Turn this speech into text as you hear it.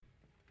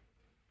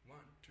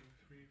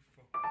three,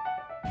 four.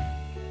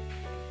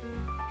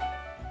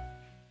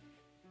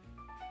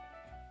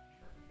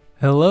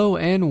 Hello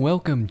and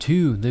welcome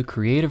to The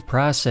Creative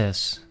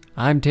Process.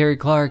 I'm Terry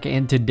Clark,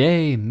 and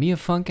today Mia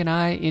Funk and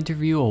I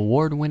interview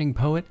award-winning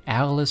poet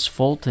Alice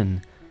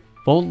Fulton.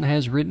 Fulton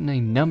has written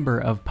a number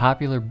of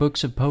popular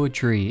books of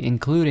poetry,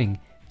 including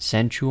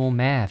Sensual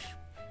Math,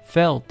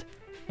 Felt,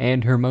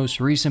 and her most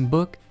recent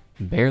book,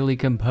 Barely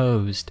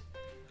Composed.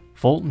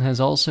 Fulton has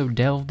also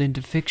delved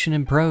into fiction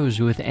and prose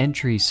with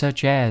entries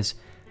such as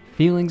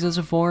Feelings as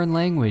a Foreign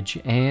Language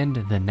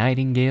and The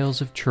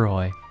Nightingales of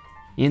Troy.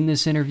 In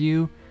this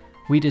interview,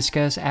 we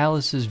discuss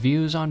Alice's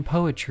views on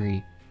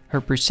poetry, her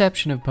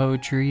perception of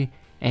poetry,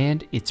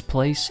 and its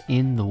place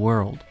in the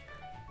world.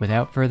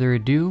 Without further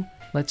ado,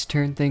 let's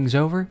turn things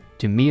over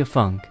to Mia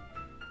Funk.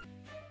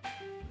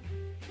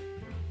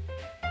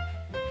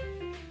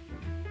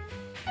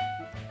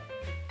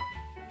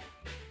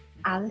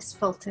 Alice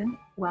Fulton,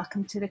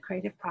 welcome to The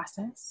Creative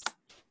Process.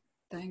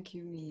 Thank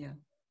you, Mia.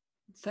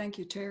 Thank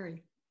you,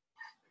 Terry.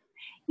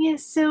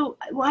 Yes, so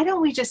why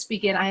don't we just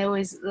begin? I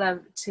always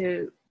love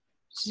to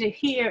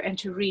hear and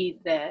to read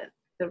the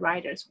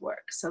writer's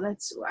work. So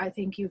I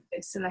think you've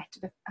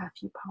selected a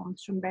few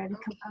poems from Barely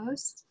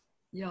Composed.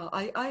 Yeah,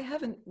 I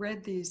haven't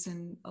read these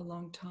in a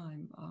long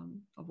time,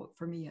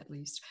 for me at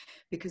least,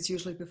 because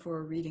usually before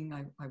a reading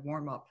I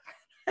warm up,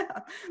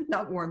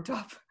 not warmed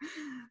up.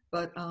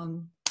 But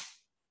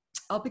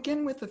I'll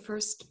begin with the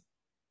first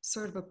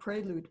sort of a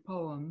prelude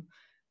poem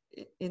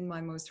in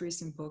my most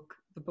recent book.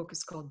 The book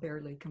is called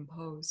Barely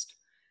Composed.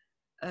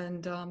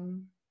 And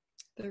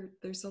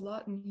there's a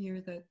lot in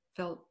here that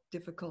felt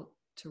difficult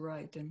to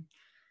write, and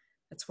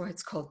that's why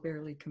it's called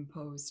Barely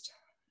Composed.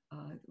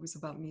 It was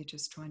about me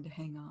just trying to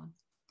hang on,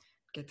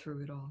 get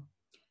through it all.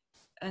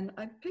 And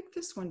I picked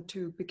this one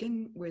to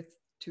begin with,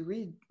 to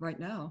read right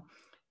now,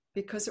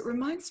 because it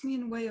reminds me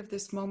in a way of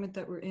this moment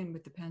that we're in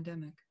with the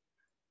pandemic.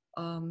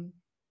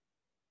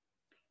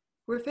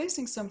 We're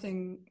facing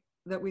something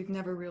that we've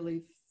never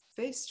really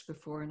faced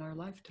before in our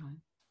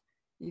lifetime,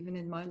 even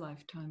in my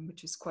lifetime,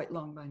 which is quite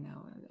long by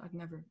now. I've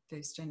never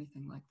faced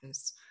anything like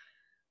this,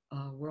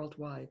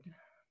 worldwide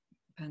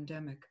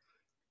pandemic.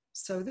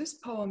 So this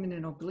poem in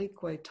an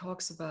oblique way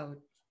talks about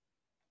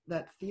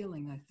that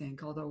feeling, I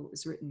think, although it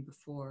was written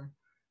before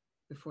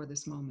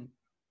this moment.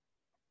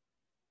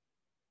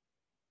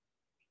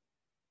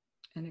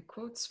 And it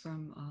quotes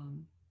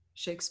from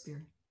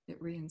Shakespeare. It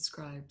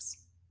reinscribes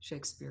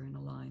Shakespeare in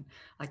a line.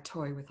 I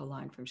toy with a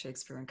line from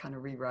Shakespeare and kind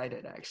of rewrite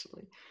it,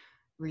 actually,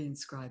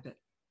 reinscribe it.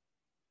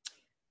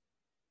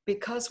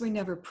 Because we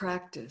never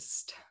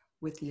practiced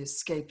with the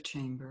escape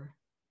chamber,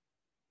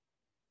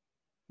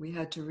 we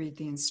had to read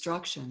the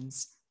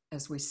instructions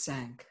as we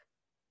sank.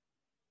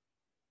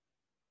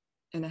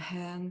 In a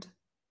hand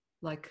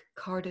like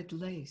carded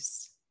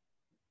lace,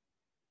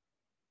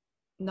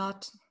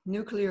 not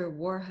nuclear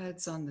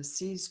warheads on the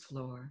sea's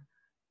floor,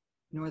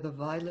 nor the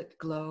violet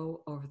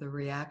glow over the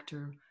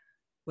reactor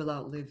will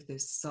outlive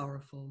this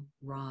sorrowful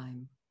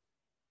rhyme.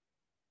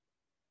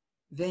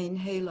 Vain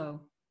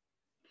halo,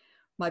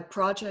 my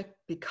project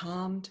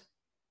becalmed,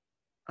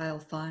 I'll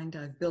find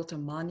I've built a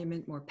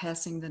monument more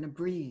passing than a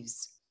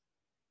breeze.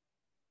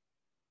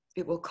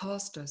 It will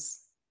cost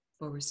us,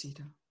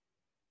 Borisita.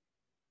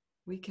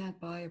 We can't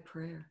buy a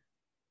prayer.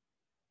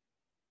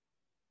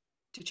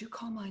 Did you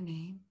call my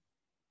name?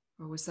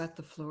 Or was that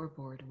the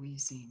floorboard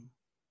wheezing?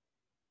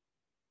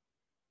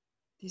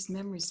 These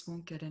memories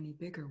won't get any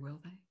bigger, will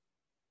they?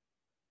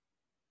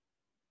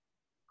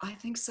 I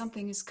think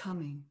something is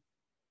coming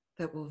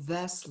that will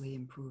vastly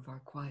improve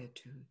our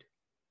quietude.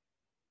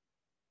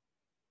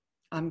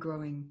 I'm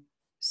growing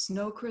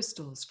snow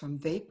crystals from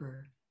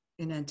vapor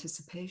in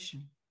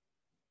anticipation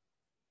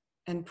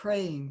and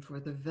praying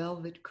for the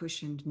velvet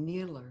cushioned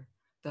kneeler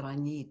that I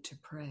need to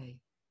pray.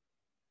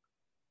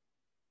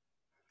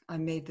 I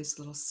made this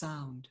little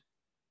sound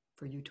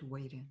for you to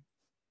wait in.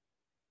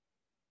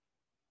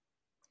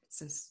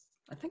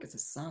 I think it's a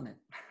sonnet.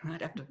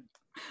 I'd have to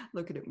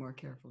look at it more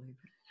carefully.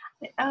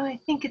 Oh, I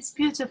think it's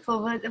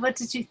beautiful. What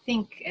did you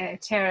think,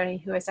 Terry,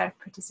 who is our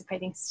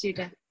participating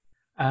student?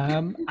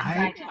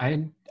 I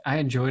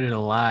enjoyed it a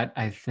lot.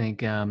 I think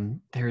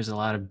there's a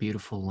lot of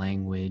beautiful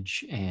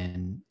language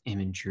and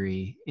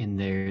imagery in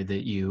there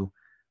that you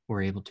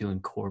were able to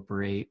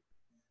incorporate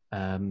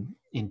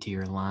into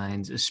your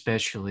lines,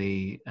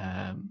 especially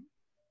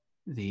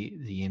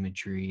the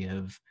imagery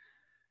of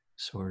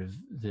sort of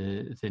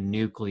the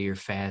nuclear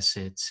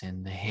facets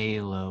and the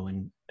halo,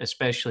 and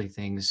especially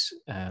things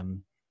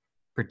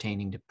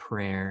pertaining to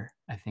prayer.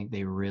 I think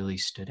they really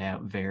stood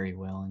out very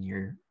well in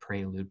your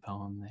prelude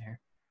poem there.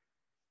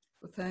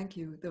 Well, thank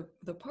you.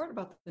 The part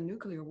about the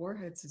nuclear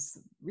warheads is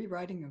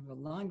rewriting of a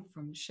line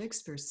from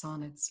Shakespeare's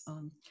sonnets.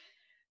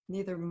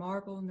 Neither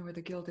marble nor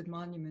the gilded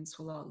monuments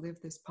will outlive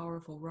this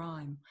powerful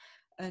rhyme.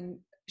 And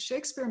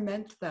Shakespeare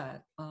meant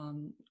that,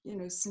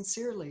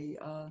 sincerely.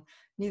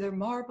 Neither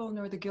marble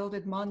nor the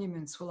gilded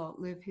monuments will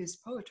outlive his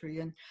poetry.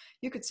 And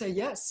you could say,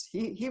 yes,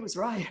 he was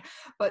right.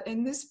 But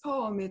in this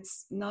poem,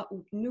 it's not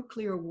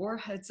nuclear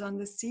warheads on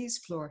the sea's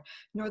floor,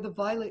 nor the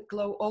violet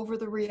glow over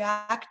the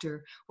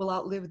reactor will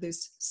outlive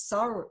this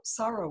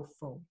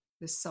sorrowful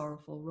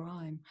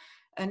rhyme.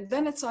 And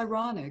then it's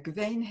ironic,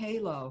 vain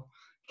halo.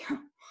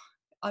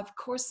 Of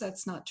course,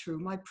 that's not true.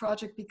 My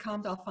project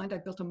becalmed, I'll find I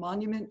built a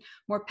monument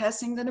more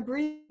passing than a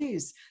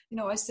breeze.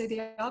 I say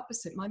the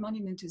opposite. My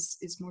monument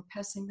is more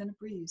passing than a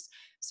breeze.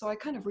 So I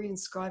kind of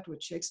reinscribed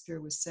what Shakespeare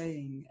was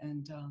saying.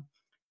 And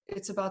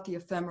it's about the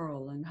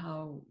ephemeral and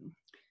how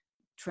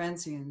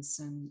transience,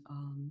 and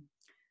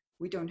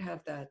we don't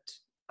have that.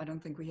 I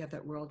don't think we have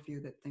that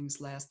worldview that things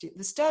last.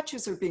 The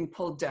statues are being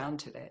pulled down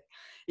today.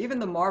 Even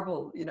the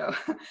marble,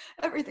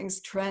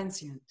 everything's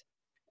transient.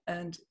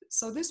 And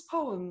so this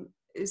poem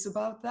is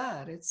about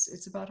that.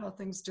 It's about how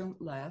things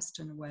don't last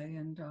in a way,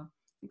 and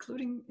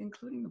including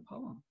the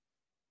poem.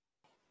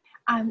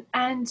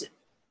 And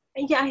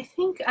yeah, I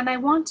think, and I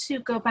want to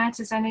go back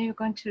to this. I know you're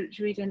going to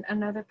read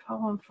another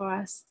poem for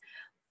us,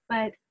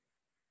 but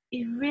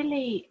it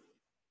really,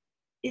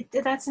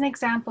 that's an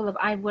example of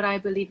what I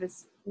believe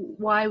is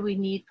why we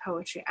need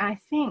poetry. I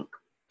think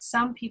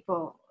some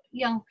people,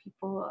 young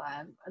people,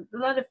 a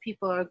lot of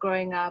people are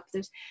growing up.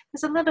 There's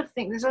a lot of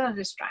things. There's a lot of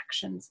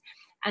distractions.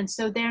 And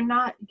so they're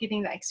not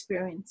getting the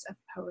experience of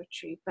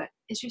poetry. But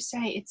as you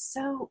say, it's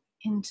so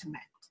intimate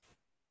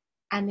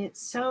and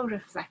it's so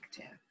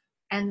reflective.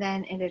 And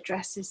then it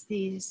addresses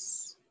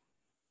these,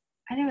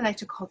 I don't really like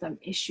to call them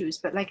issues,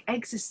 but like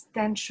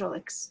existential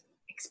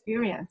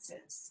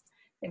experiences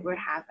that we're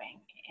having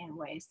in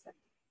ways that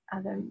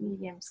other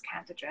mediums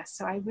can't address.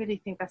 So I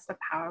really think that's the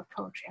power of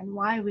poetry and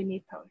why we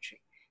need poetry.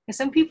 And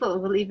some people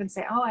will even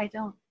say,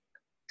 oh,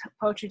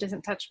 poetry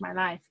doesn't touch my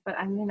life. But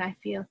I mean, I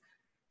feel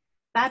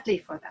badly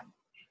for them.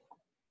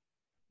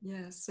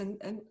 Yes,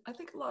 and I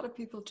think a lot of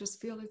people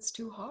just feel it's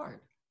too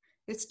hard.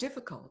 It's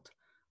difficult,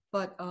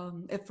 but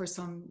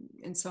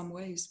in some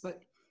ways,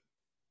 but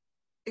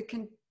it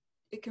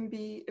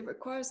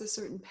requires a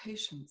certain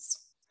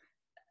patience,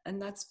 and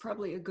that's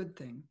probably a good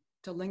thing,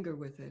 to linger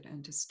with it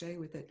and to stay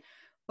with it.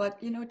 But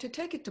to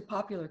take it to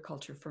popular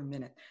culture for a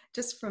minute,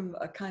 just from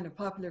a kind of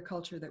popular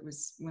culture that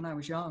was, when I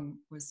was young,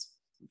 was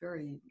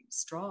very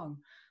strong.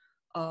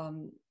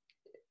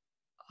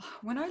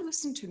 When I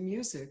listened to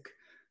music,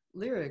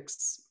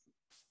 lyrics,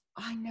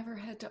 I never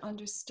had to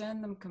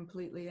understand them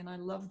completely, and I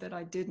love that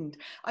I didn't.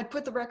 I'd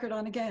put the record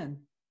on again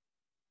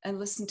and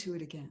listen to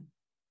it again.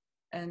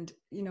 And,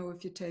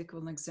 if you take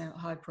an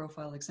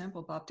high-profile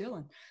example, Bob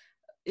Dylan,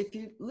 if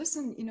you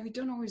listen, you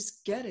don't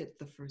always get it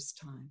the first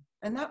time.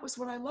 And that was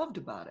what I loved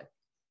about it.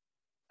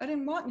 I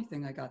didn't want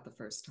anything I got the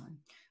first time.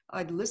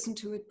 I'd listen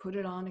to it, put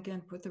it on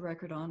again, put the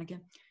record on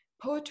again.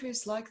 Poetry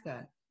is like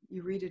that.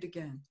 You read it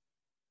again.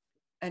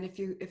 And if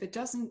it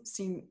doesn't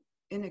seem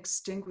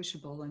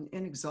inextinguishable and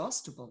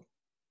inexhaustible,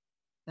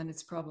 then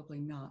it's probably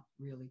not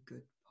really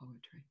good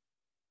poetry.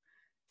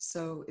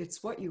 So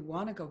it's what you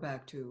want to go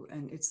back to,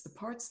 and it's the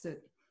parts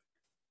that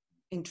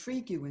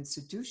intrigue you and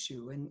seduce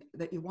you and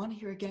that you want to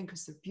hear again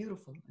because they're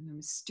beautiful and they're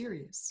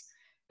mysterious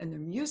and they're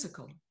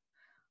musical,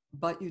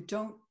 but you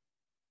don't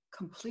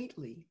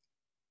completely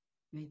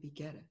maybe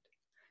get it.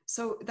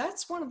 So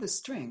that's one of the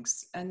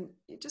strengths, and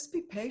just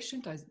be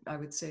patient, I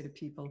would say to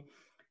people,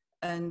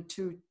 and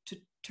to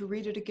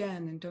read it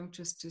again, and don't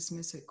just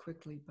dismiss it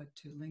quickly, but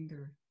to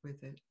linger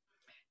with it.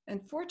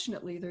 And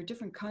fortunately, there are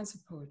different kinds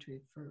of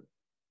poetry for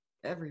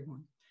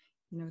everyone.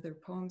 There are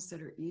poems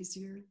that are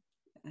easier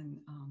and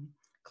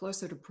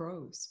closer to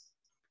prose,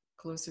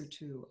 closer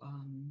to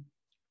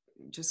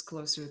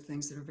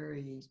things that are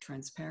very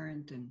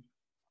transparent. And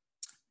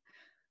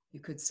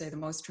you could say the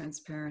most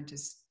transparent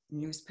is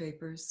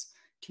newspapers,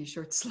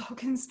 T-shirt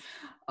slogans.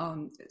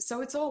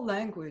 So it's all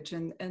language,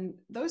 and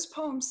those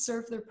poems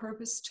serve their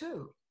purpose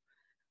too.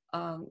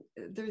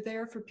 They're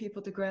there for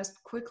people to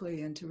grasp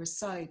quickly and to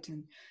recite,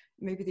 and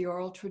maybe the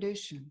oral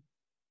tradition,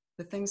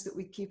 the things that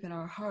we keep in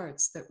our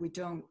hearts that we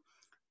don't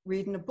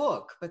read in a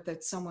book, but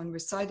that someone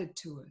recited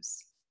to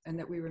us and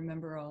that we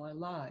remember all our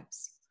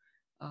lives.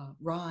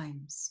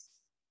 Rhymes,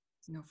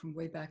 from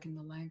way back in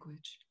the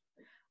language.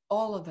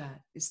 All of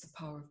that is the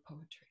power of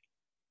poetry.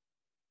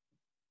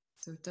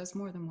 So it does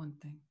more than one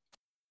thing.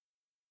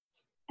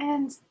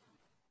 And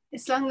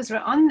as long as we're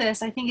on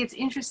this, I think it's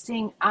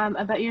interesting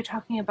about you're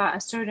talking about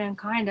a certain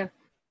kind of,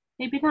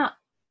 maybe not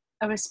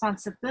a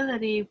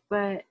responsibility,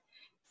 but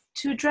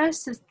to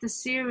address the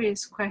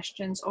serious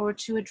questions, or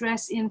to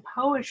address in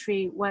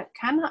poetry what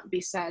cannot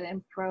be said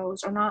in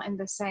prose, or not in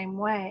the same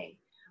way,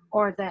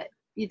 or that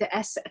the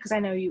essay, because I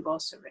know you've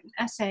also written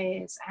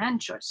essays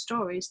and short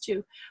stories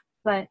too,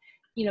 but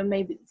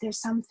maybe there's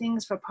some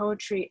things for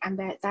poetry, and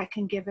that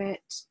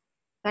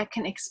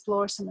can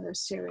explore some of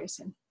those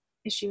serious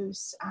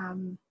issues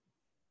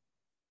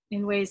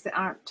in ways that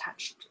aren't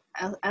touched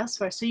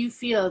elsewhere. So you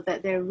feel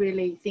that they're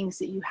really things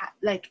that you have,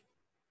 like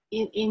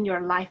in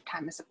your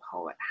lifetime as a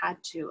poet,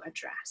 had to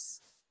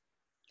address.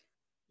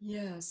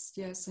 Yes,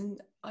 yes.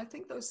 And I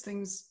think those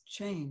things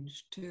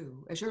change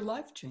too as your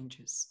life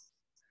changes.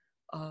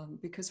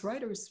 Because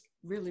writers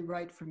really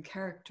write from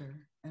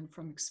character and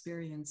from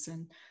experience.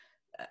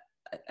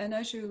 And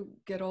as you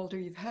get older,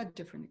 you've had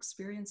different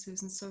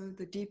experiences. And so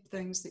the deep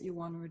things that you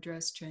want to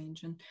address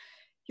change. And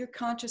your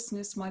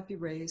consciousness might be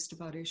raised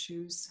about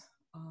issues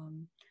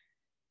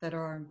that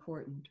are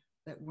important,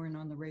 that weren't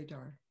on the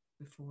radar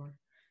before.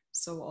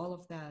 So all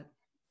of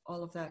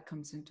that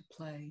comes into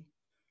play.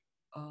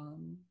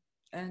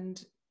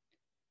 And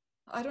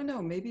I don't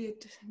know, maybe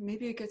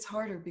it gets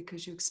harder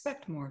because you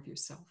expect more of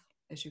yourself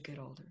as you get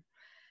older.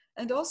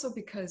 And also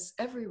because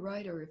every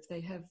writer, if they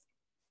have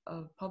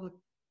a public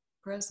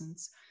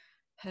presence,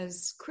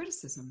 has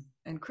criticism.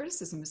 And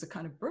criticism is a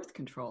kind of birth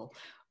control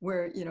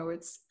where,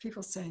 it's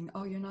people saying,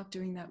 oh, you're not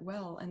doing that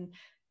well. And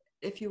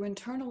if you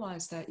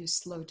internalize that, you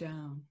slow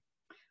down.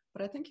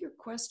 But I think your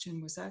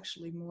question was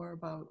actually more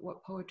about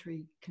what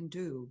poetry can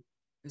do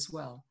as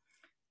well,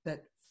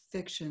 that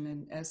fiction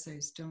and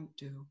essays don't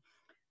do.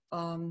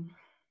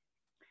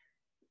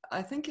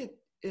 I think it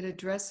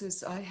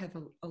addresses, I have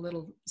a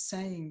little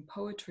saying,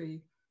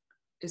 poetry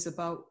is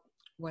about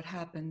what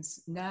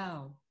happens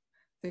now.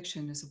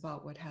 Fiction is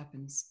about what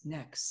happens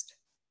next.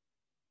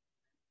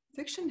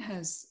 Fiction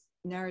has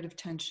narrative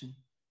tension,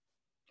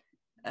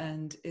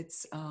 and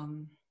it's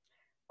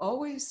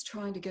always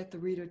trying to get the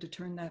reader to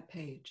turn that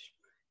page.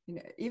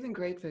 Even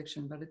great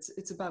fiction, but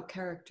it's about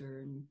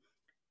character. And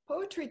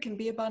poetry can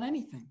be about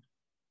anything,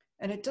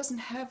 and it doesn't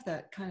have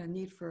that kind of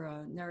need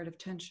for narrative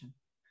tension.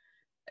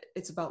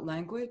 It's about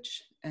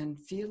language and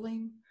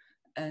feeling,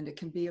 and it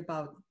can be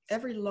about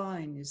every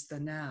line is the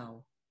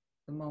now,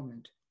 the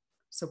moment.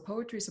 So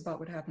poetry is about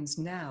what happens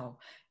now,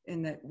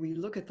 in that we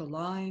look at the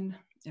line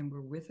and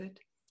we're with it.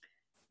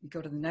 We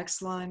go to the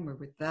next line, we're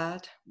with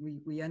that.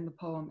 We end the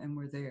poem and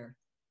we're there.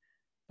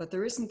 But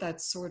there isn't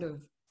that sort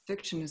of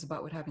fiction is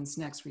about what happens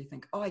next where you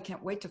think, oh, I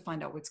can't wait to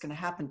find out what's going to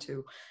happen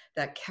to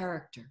that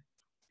character.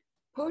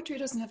 Poetry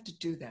doesn't have to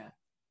do that.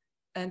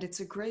 And it's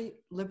a great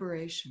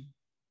liberation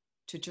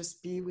to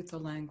just be with the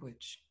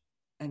language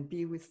and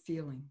be with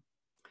feeling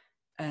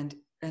and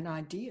an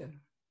idea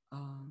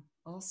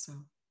also.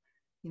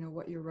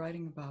 What you're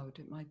writing about,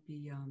 it might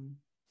be,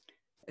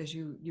 as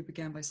you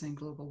began by saying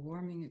global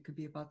warming, it could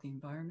be about the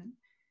environment.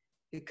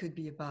 It could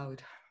be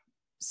about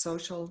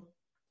social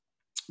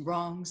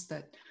wrongs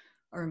that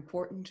are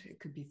important.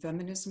 It could be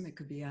feminism, it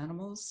could be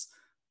animals,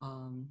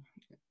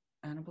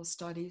 animal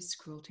studies,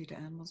 cruelty to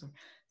animals, or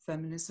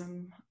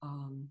feminism,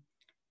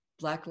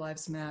 Black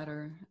Lives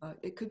Matter.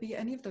 It could be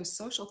any of those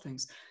social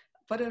things,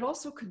 but it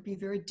also could be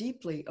very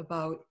deeply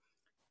about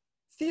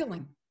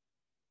feeling.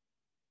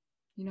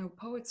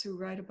 Poets who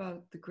write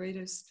about the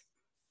greatest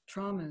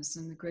traumas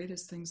and the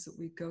greatest things that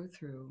we go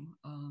through.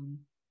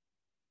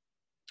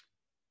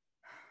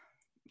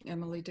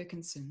 Emily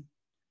Dickinson,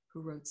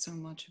 who wrote so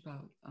much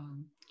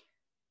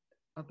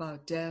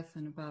about death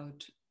and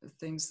about the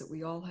things that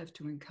we all have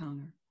to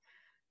encounter.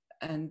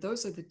 And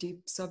those are the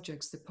deep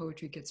subjects that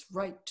poetry gets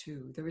right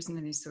to. There isn't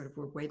any sort of,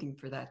 we're waiting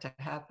for that to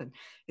happen.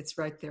 It's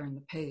right there in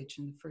the page.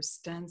 In the first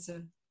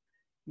stanza,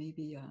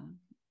 maybe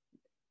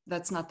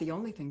that's not the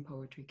only thing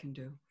poetry can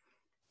do.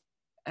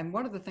 And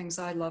one of the things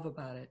I love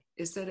about it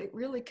is that it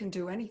really can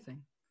do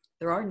anything.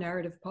 There are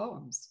narrative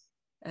poems,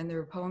 and there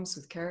are poems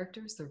with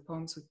characters, there are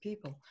poems with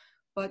people.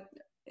 But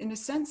in a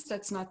sense,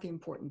 that's not the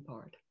important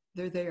part.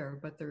 They're there,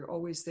 but they're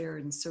always there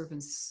in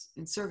service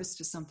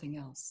to something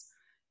else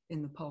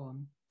in the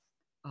poem.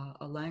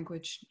 A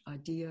language,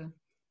 idea.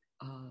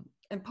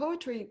 And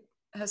poetry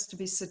has to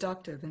be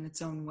seductive in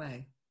its own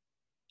way.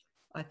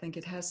 I think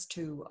it has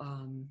to,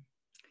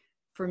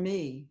 for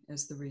me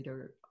as the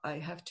reader, I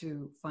have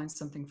to find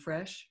something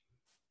fresh,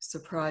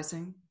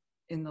 surprising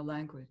in the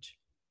language.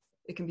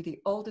 It can be the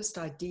oldest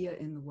idea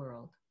in the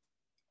world.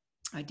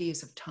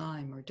 Ideas of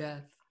time or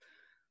death,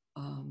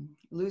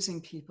 losing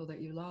people that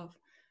you love.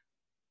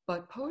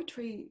 But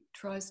poetry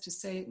tries to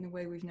say it in a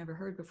way we've never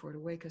heard before, to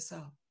wake us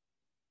up.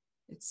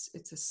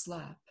 It's a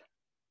slap,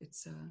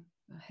 it's a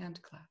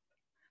hand clap.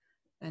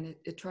 And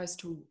it tries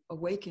to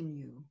awaken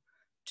you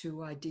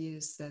to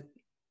ideas that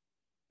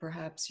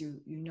perhaps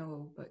you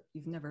know, but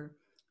you've never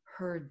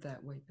heard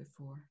that way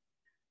before.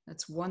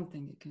 That's one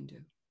thing it can do.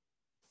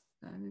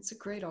 And it's a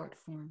great art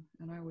form,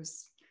 and I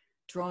was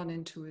drawn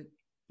into it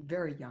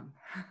very young.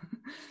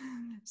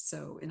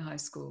 So in high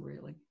school,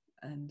 really.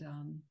 And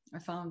I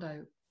found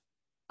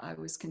I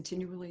was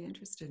continually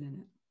interested in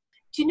it.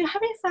 Do you know,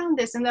 have you found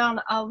this, and then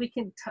we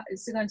can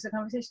sit into the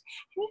conversation,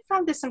 have you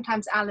found this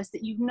sometimes, Alice,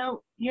 that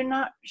you're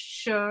not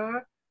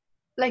sure,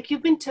 like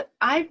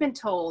I've been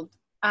told,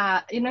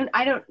 I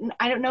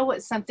don't know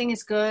what something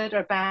is good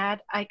or bad.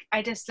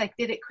 I just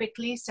did it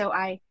quickly, so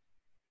I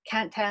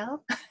can't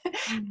tell.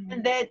 Mm-hmm.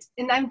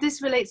 and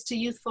this relates to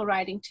youthful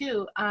writing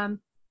too.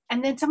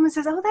 And then someone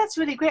says, "Oh, that's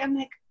really great." I'm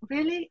like,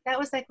 "Really? That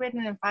was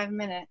written in 5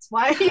 minutes.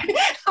 Why are you?"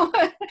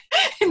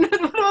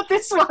 What about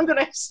this one that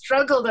I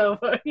struggled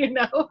over?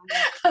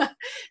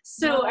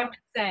 So no, I'm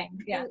saying,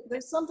 yeah,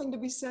 there's something to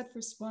be said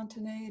for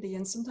spontaneity,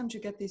 and sometimes you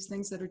get these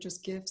things that are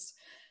just gifts.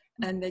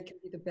 and they can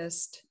be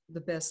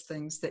the best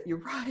things that you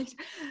write,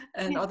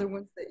 and other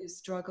ones that you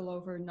struggle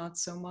over not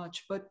so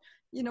much. But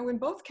in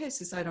both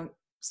cases, I don't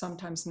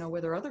sometimes know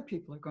whether other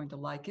people are going to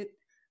like it.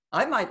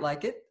 I might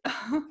like it,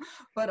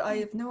 but I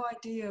have no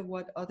idea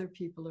what other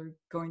people are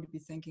going to be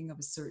thinking of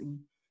a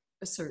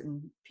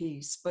certain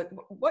piece. But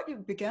what you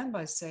began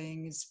by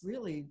saying is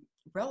really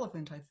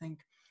relevant, I think,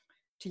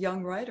 to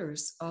young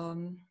writers,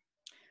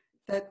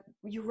 that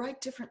you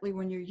write differently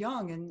when you're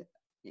young. And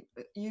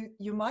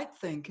you might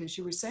think, as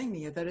you were saying,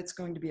 Mia, that it's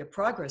going to be a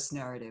progress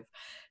narrative,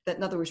 that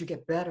in other words, you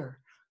get better.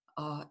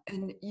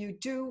 And you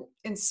do,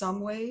 in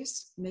some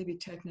ways, maybe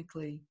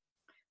technically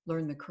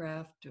learn the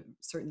craft,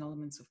 certain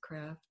elements of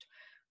craft.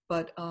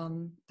 But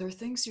there are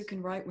things you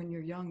can write when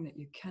you're young that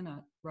you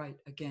cannot write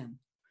again.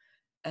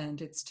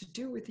 And it's to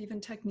do with even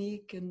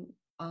technique and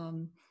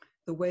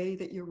the way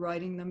that you're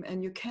writing them.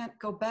 And you can't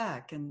go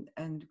back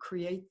and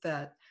create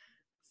that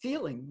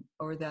feeling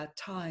or that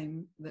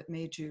time that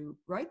made you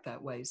write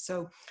that way.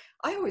 So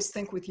I always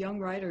think with young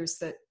writers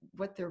that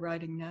what they're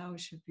writing now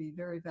should be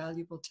very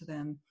valuable to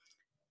them,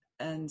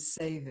 and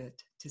save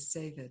it.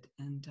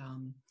 And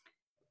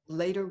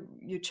later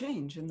you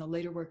change, and the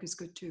later work is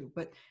good too.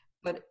 But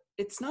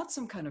it's not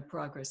some kind of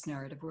progress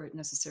narrative where it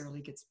necessarily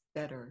gets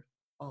better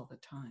all the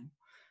time.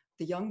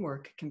 The young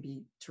work can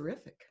be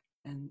terrific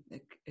and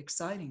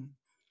exciting.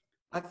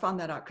 I found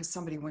that out because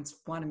somebody once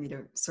wanted me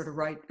to sort of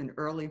write an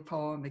early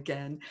poem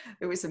again.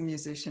 It was a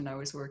musician I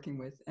was working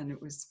with, and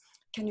it was,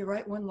 can you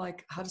write one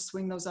like how to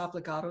swing those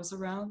obligatos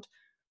around?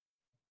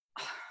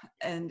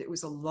 And it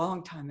was a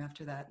long time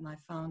after that, and I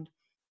found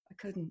I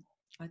couldn't.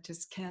 I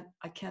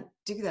can't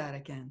do that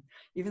again,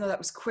 even though that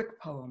was quick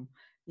poem,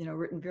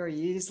 written very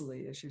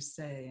easily, as you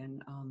say,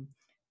 and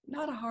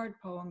not a hard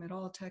poem at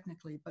all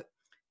technically, but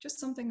just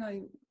something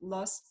I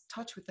lost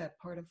touch with that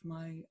part of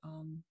my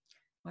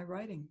my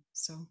writing.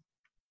 So,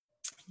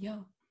 yeah.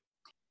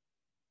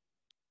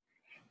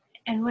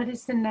 And what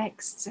is the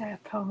next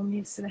poem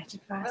you've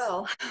selected for us?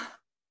 Well,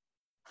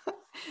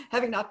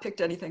 having not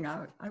picked anything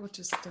out, I will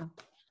just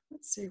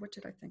let's see. What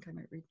did I think I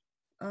might read?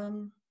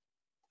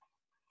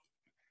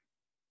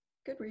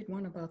 Could read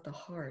one about the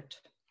heart.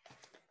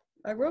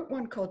 I wrote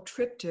one called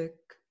Triptych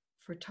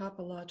for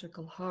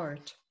Topological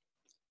Heart,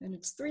 and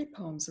it's 3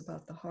 poems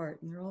about the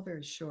heart, and they're all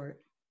very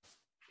short.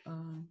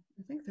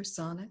 I think they're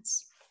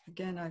sonnets.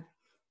 Again, I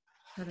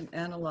haven't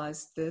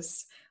analyzed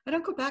this. I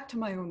don't go back to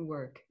my own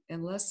work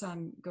unless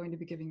I'm going to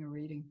be giving a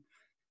reading.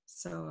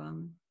 So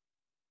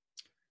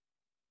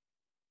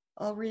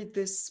I'll read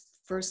this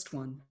first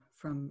one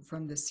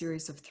from the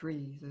series of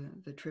 3,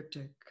 the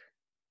Triptych.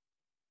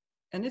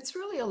 And it's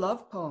really a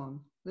love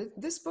poem.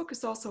 This book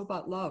is also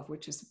about love,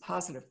 which is a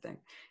positive thing,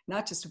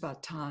 not just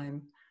about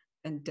time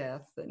and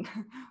death,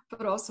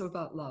 but also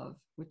about love,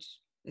 which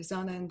is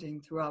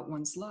unending throughout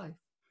one's life.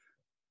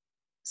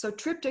 So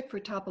Triptych for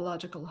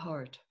Topological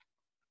Heart,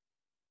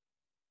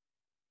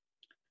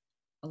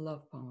 a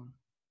love poem.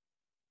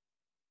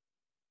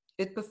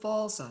 It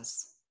befalls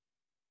us,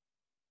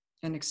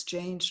 an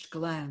exchanged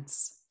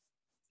glance,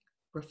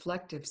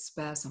 reflective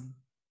spasm.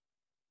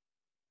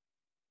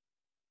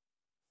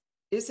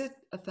 Is it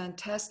a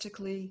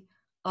fantastically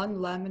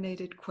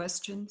unlaminated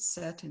question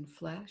set in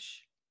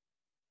flesh?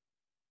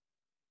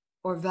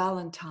 Or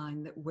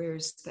Valentine that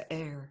wears the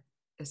air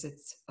as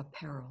its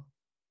apparel?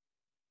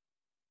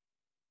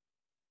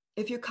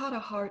 If you cut a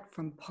heart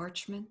from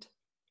parchment,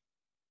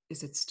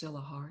 is it still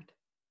a heart?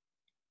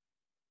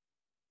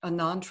 A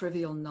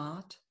non-trivial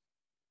knot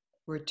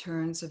where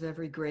turns of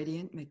every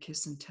gradient may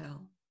kiss and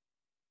tell?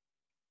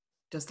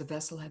 Does the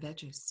vessel have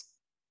edges?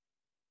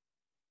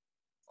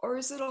 Or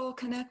is it all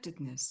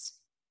connectedness,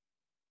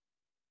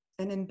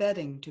 an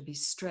embedding to be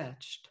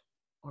stretched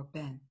or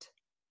bent?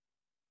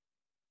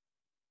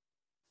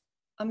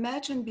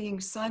 Imagine being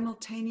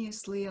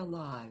simultaneously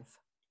alive,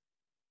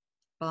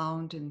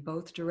 bound in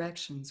both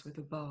directions with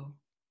a bow.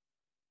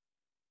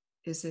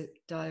 Is it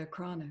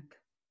diachronic,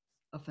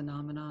 a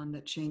phenomenon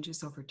that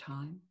changes over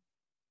time?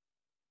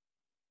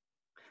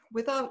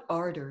 Without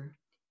ardor,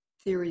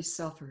 theory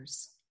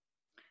suffers.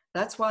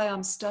 That's why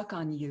I'm stuck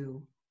on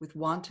you with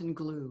wanton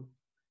glue,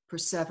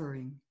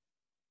 persevering,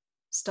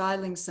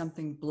 styling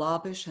something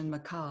blobbish and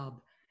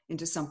macabre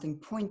into something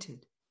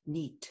pointed,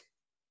 neat.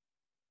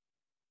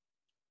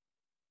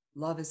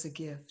 Love is a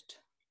gift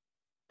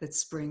that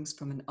springs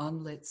from an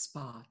unlit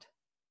spot.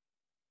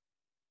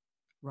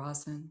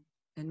 Rosin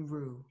and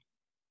rue.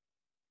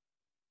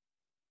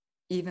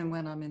 Even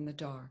when I'm in the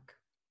dark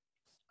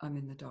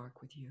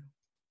with you.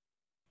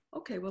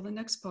 Okay, well, the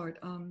next part,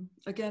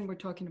 again, we're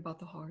talking about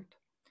the heart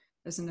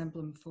as an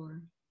emblem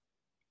for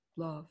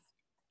love,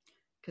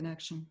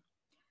 connection.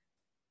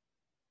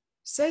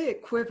 Say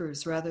it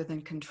quivers rather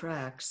than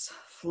contracts,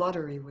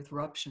 fluttery with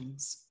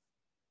ruptions.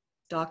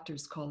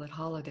 Doctors call it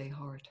holiday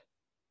heart.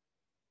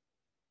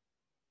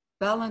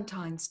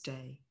 Valentine's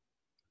Day,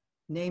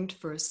 named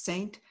for a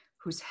saint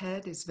whose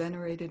head is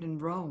venerated in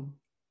Rome,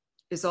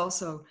 is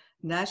also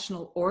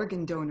National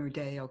Organ Donor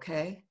Day,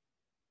 okay?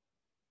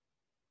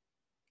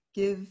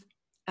 Give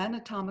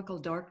anatomical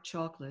dark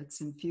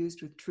chocolates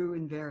infused with true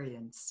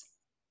invariance.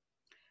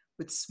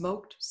 with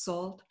smoked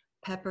salt,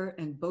 pepper,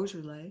 and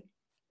Beaujolais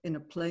in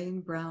a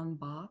plain brown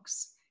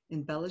box,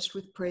 embellished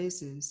with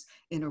praises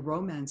in a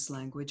Romance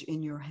language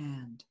in your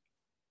hand.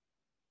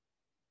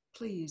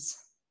 Please,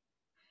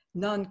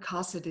 none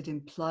cosseted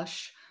in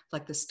plush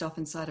like the stuff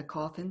inside a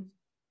coffin.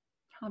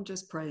 I'm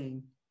just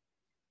praying.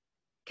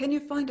 Can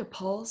you find a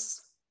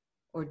pulse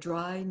or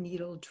dry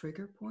needle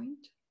trigger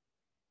point?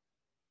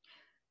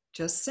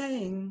 Just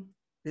saying,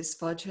 this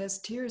fudge has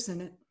tears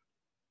in it.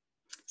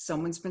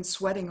 Someone's been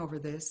sweating over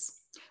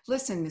this.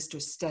 Listen,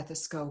 Mr.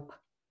 Stethoscope.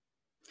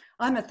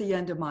 I'm at the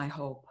end of my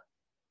hope.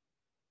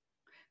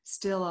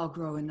 Still, I'll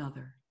grow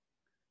another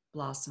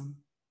blossom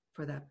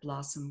for that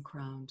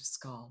blossom-crowned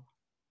skull.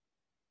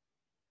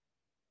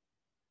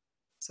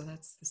 So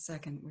that's the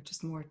second, which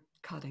is more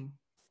cutting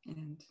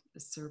and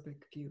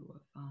acerbic view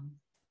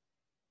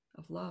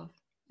of love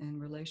and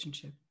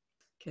relationship.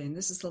 Okay, and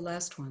this is the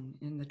last one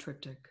in the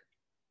triptych.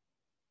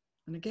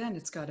 And again,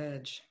 it's got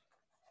edge.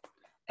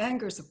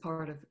 Anger's a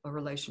part of a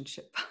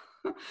relationship.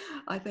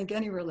 I think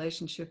any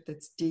relationship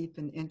that's deep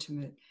and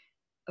intimate,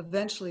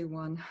 eventually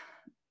one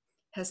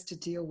has to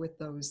deal with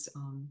those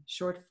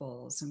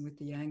shortfalls and with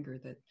the anger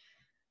that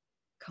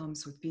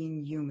comes with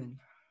being human.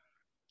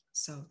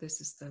 So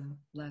this is the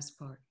last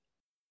part.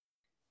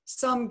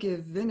 Some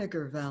give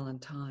vinegar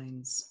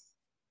valentines,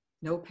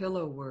 no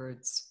pillow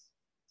words,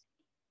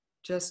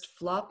 just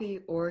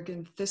floppy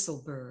organ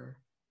thistle burr,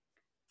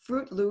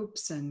 Fruit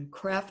Loops and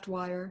craft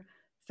wire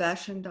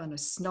fashioned on a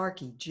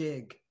snarky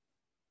jig.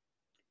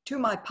 To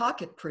my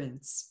pocket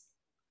prints,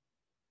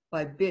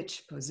 by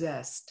bitch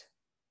possessed.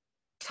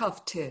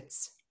 Tough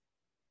tits,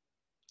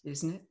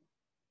 isn't it?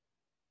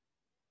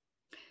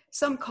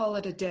 Some call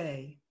it a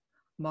day,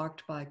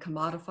 marked by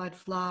commodified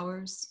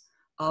flowers,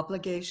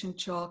 obligation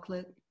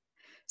chocolate.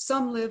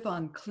 Some live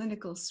on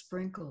clinical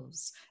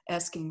sprinkles,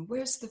 asking,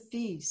 where's the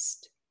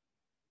feast?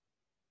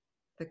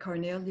 The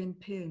carnelian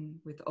pin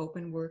with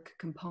open work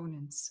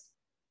components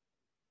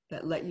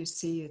that let you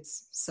see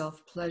its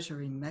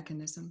self-pleasuring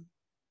mechanism,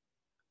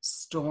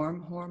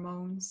 storm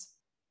hormones,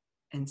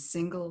 and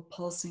single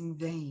pulsing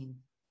vein.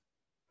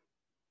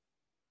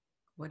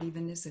 What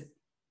even is it?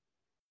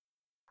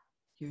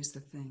 Here's the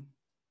thing.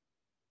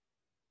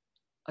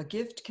 A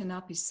gift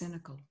cannot be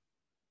cynical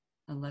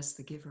unless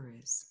the giver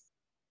is.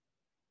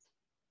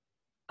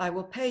 I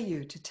will pay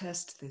you to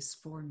test this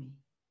for me.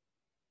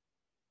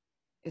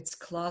 Its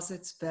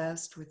closets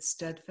vast with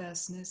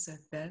steadfastness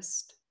at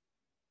best,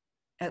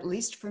 at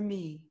least for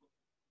me,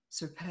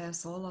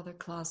 surpass all other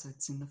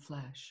closets in the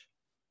flesh.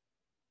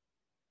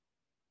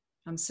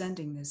 I'm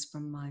sending this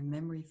from my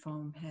memory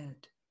foam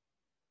head.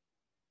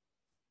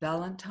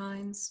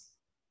 Valentines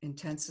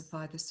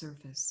intensify the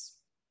surface,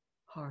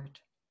 heart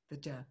the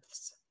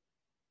depths.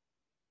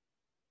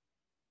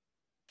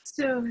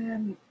 So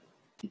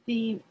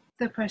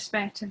the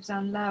perspectives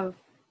on love,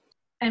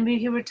 and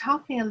we were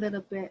talking a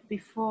little bit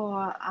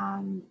before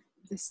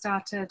this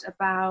started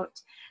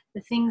about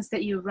the things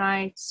that you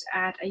write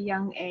at a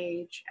young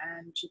age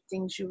and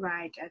things you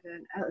write at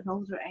an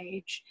older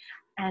age.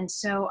 And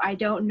so I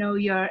don't know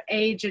your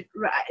age.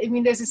 I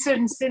mean, there's a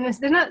certain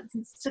cynicism. They're not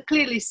so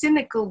clearly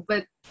cynical,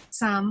 but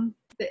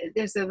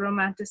there's a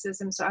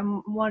romanticism.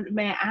 So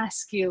may I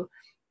ask you,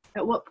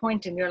 at what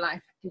point in your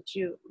life did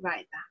you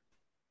write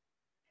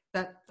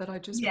that? That I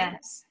just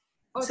yes.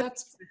 Read? Oh,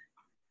 that's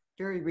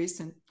very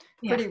recent,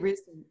 pretty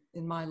recent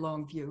in my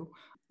long view.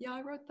 Yeah,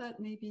 I wrote that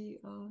maybe,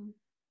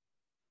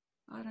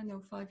 I don't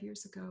know, 5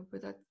 years ago.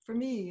 But that, for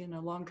me, in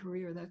a long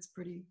career, that's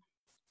pretty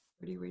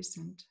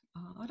recent.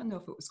 I don't know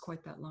if it was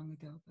quite that long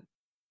ago, but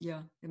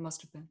yeah, it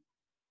must have been.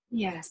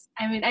 Yes.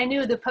 I mean, I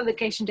knew the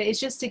publication date. It's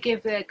just to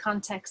give the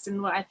context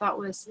and what I thought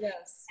was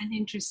an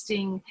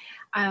interesting,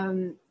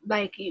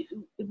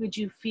 would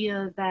you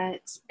feel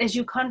that as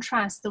you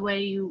contrast the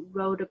way you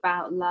wrote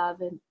about love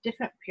in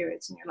different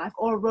periods in your life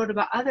or wrote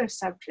about other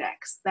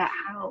subjects,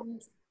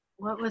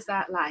 what was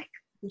that like?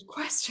 Good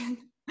question.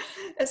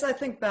 As I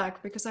think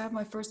back, because I have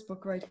my first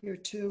book right here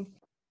too,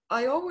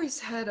 I always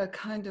had a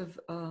kind of,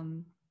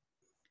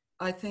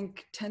 I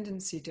think,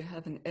 tendency to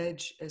have an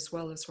edge as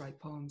well as write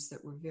poems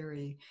that were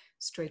very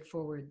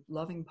straightforward,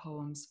 loving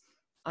poems.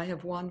 I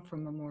have one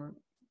from a more,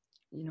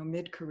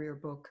 mid-career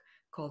book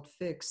called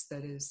Fix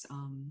that is,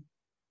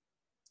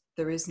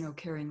 there is no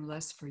caring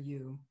less for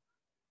you,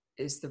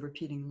 is the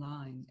repeating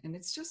line. And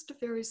it's just a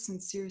very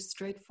sincere,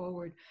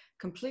 straightforward,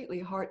 completely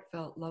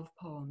heartfelt love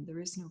poem.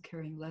 There is no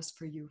caring less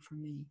for you for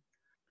me.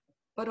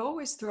 But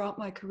always throughout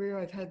my career,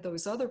 I've had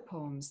those other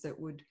poems that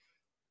would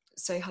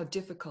say how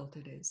difficult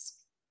it is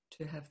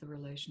to have the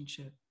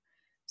relationship.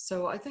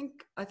 So I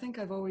think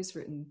I've always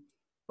written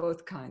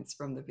both kinds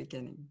from the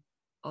beginning,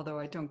 although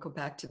I don't go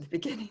back to the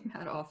beginning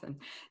that often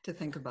to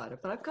think about it.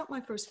 But I've got my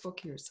first book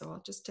here, so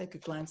I'll just take a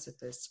glance at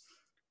this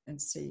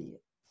and see.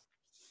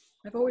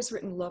 I've always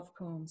written love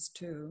poems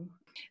too.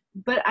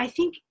 But I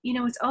think,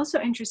 what's also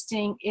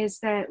interesting is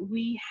that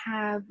we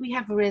have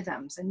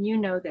rhythms, and you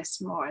know this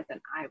more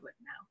than I would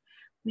know.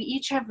 We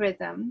each have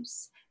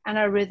rhythms, and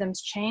our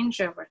rhythms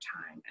change over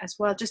time as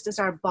well, just as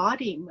our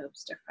body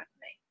moves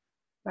differently,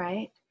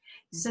 right?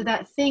 So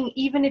that thing,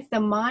 even if the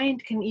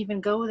mind can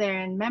even go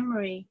there in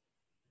memory,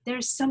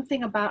 there's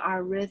something about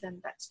our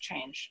rhythm that's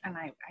changed. And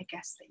I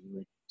guess that you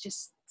would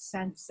just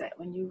sense it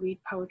when you read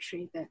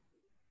poetry, that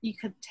you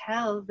could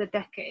tell the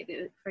decade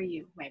for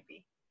you,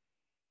 maybe.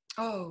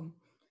 Oh,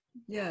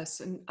 yes.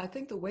 And I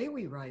think the way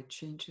we write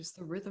changes.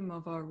 The rhythm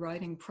of our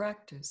writing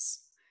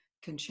practice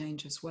can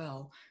change as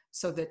well.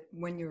 So that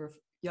when you're a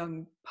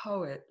young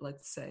poet,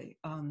 let's say,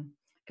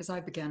 because I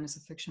began as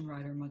a fiction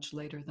writer much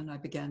later than I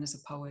began as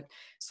a poet.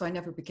 So I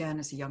never began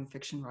as a young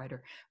fiction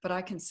writer. But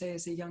I can say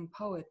as a young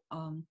poet,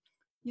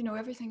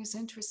 everything is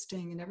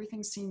interesting and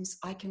everything seems,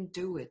 I can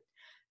do it.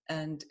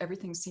 And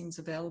everything seems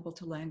available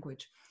to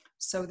language.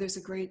 So there's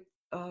a great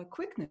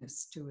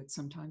quickness to it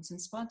sometimes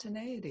and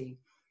spontaneity.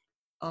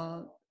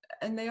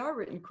 And they are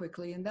written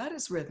quickly, and that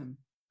is rhythm.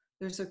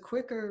 There's a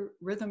quicker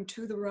rhythm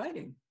to the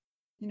writing.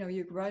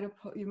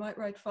 You might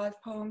write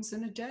 5 poems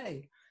in a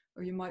day,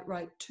 or you might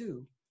write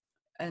 2.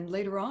 And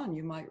later on,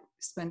 you might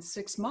spend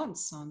 6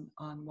 months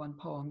on one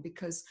poem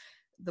because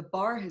the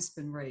bar has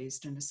been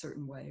raised in a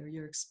certain way, or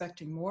you're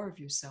expecting more of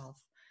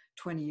yourself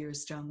 20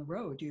 years down the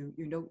road. You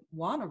don't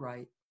want to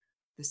write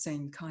the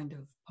same kind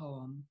of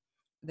poem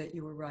that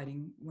you were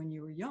writing when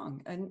you were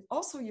young. And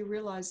also you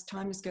realize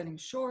time is getting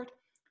short.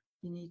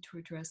 You need to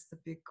address the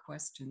big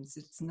questions.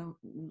 It's no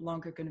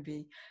longer going to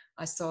be,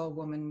 I saw a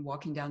woman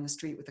walking down the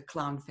street with a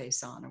clown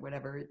face on or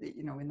whatever,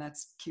 and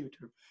that's cute.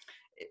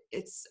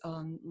 It's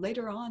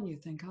later on you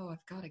think, oh,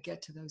 I've got to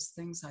get to those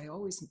things I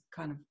always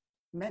kind of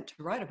meant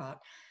to write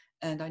about,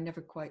 and I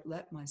never quite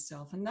let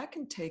myself. And that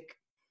can take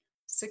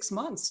 6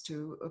 months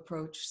to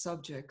approach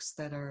subjects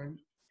that are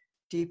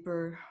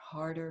deeper,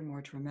 harder,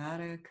 more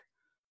dramatic.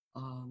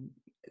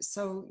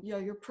 So yeah,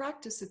 your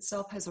practice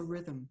itself has a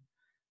rhythm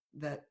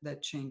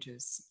that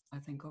changes, I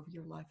think, over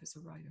your life as a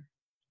writer.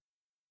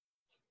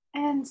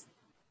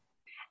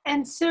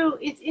 And so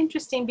it's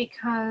interesting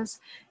because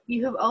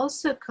you have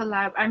also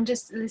I'm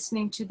just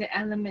listening to the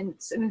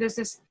elements, and there's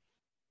this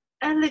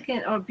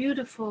elegant or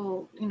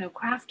beautiful,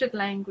 crafted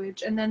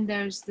language, and then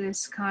there's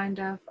this kind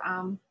of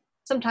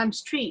sometimes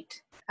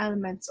street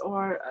elements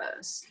or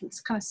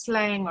kind of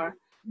slang or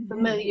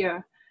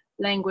familiar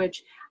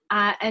language.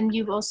 And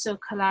you've also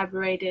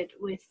collaborated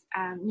with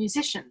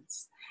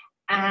musicians.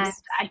 And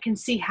Yes. I can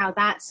see how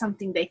that's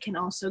something they can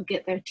also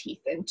get their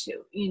teeth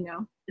into,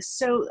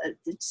 So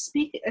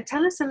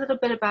tell us a little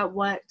bit about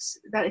what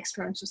that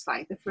experience was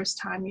like the first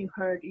time you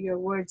heard your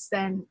words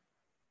then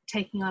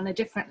taking on a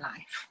different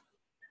life.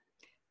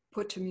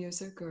 Put to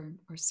music or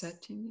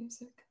set to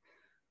music.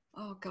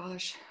 Oh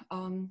gosh.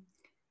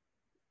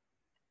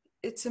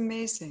 It's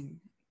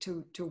amazing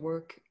to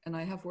work, and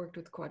I have worked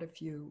with quite a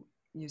few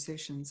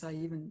musicians.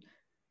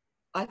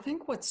 I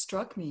think what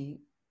struck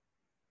me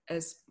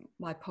as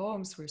my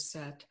poems were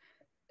set,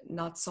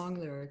 not song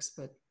lyrics,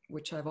 but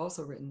which I've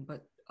also written,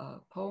 but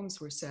poems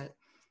were set,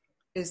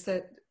 is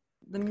that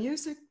the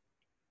music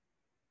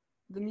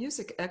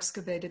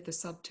excavated the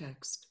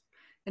subtext.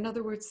 In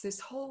other words, this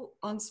whole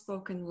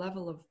unspoken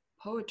level of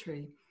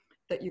poetry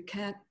that you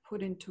can't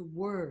put into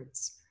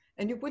words.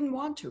 And you wouldn't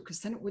want to, because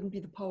then it wouldn't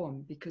be the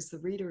poem, because the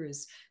reader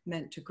is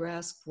meant to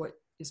grasp what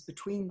is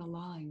between the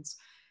lines.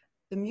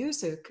 The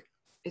music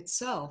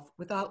itself,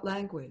 without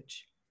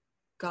language,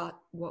 got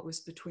what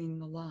was between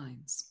the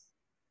lines.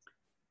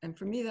 And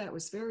for me, that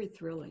was very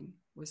thrilling,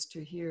 was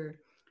to hear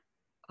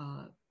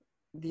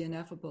the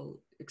ineffable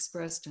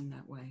expressed in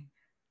that way,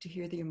 to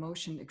hear the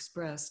emotion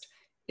expressed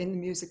in the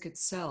music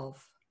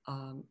itself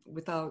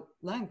without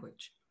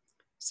language.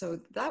 So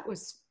that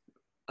was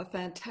a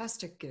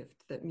fantastic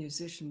gift that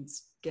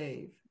musicians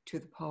gave to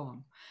the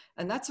poem.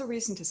 And that's a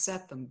reason to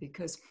set them,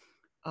 because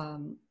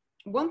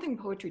one thing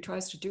poetry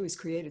tries to do is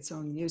create its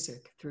own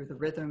music through the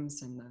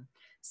rhythms and the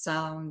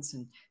sounds.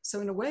 And so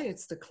in a way,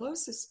 it's the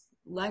closest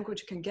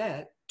language can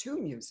get to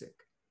music.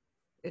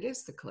 It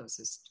is the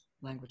closest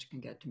language can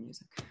get to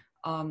music.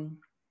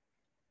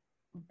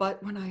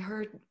 But when I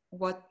heard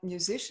what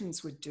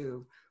musicians would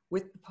do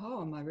with the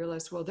poem, I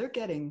realized, well, they're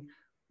getting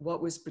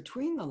what was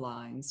between the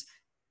lines,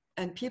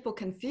 and people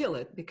can feel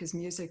it because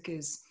music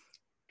is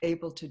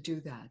able to do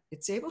that.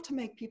 It's able to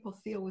make people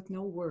feel with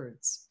no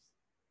words.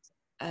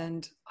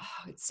 And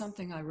it's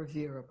something I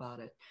revere about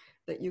it,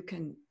 that you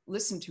can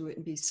listen to it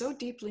and be so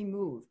deeply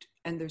moved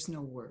and there's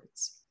no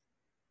words.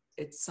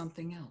 It's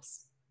something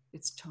else.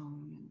 It's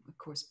tone and, of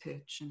course,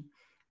 pitch and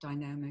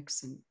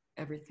dynamics and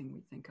everything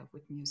we think of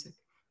with music.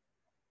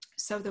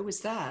 So there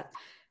was that.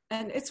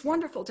 And it's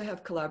wonderful to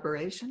have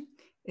collaboration.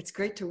 It's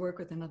great to work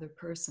with another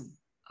person.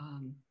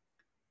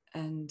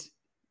 And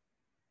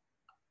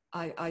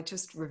I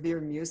just revere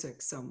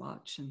music so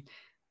much. And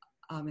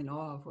I'm in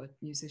awe of what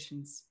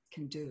musicians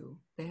can do.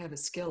 They have a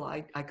skill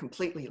I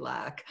completely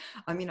lack.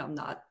 I mean, I'm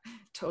not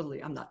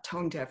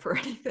tone deaf or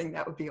anything.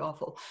 That would be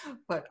awful.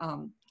 But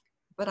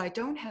I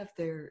don't have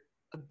their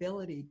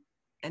ability,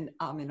 and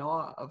I'm in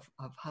awe of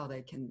how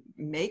they can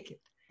make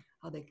it,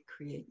 how they can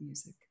create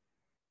music.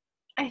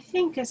 I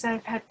think as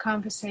I've had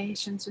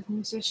conversations with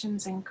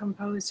musicians and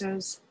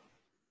composers,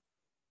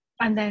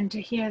 and then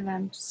to hear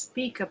them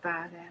speak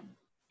about it,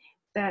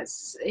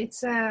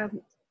 it's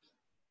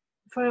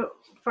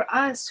for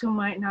us who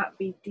might not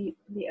be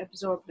deeply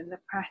absorbed in the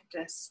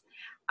practice,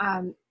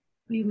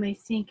 we may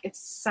think it's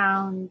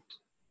sound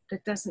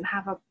that doesn't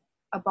have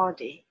a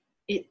body.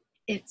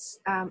 It's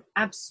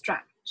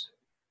abstract.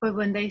 But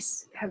when they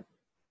have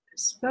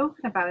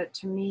spoken about it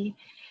to me,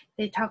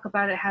 they talk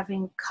about it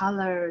having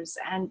colors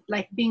and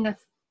like being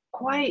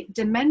quite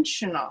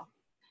dimensional,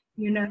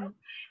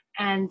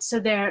 and so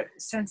their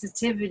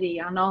sensitivity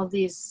on all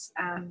these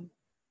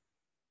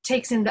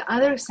takes in the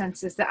other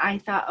senses that I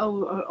thought,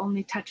 are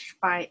only touched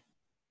by.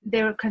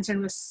 They were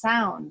concerned with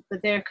sound,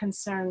 but they're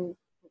concerned,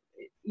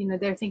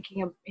 they're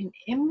thinking of in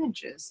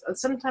images.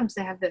 Sometimes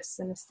they have this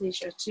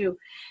synesthesia too.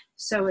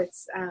 So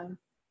it's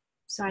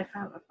so I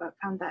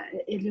found that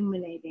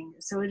illuminating.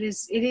 So it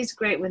is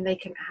great when they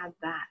can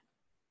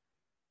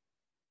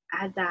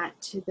add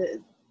that to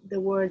the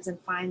words and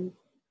find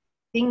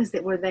things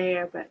that were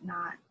there but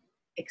not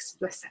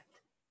explicit.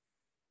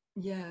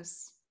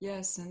 Yes,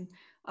 and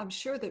I'm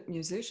sure that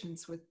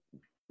musicians with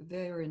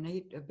their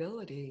innate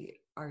ability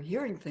are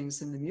hearing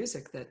things in the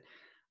music that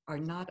are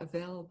not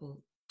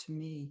available to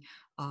me.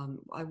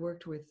 I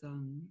worked with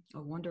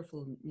a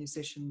wonderful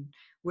musician,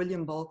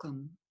 William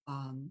Balcom,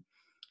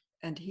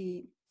 and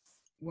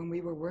when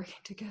we were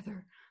working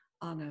together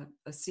on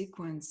a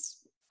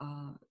sequence,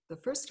 the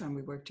first time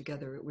we worked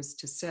together, it was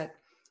to set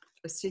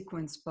a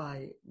sequence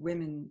by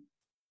women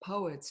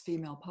poets,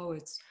 female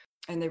poets,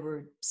 and they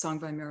were sung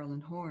by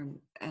Marilyn Horne.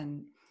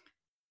 And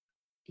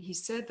he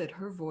said that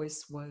her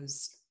voice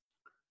was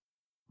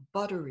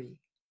buttery.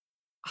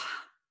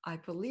 I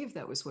believe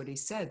that was what he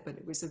said, but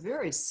it was a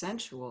very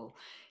sensual,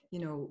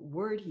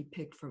 word he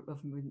picked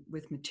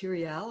with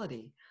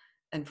materiality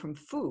and from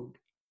food.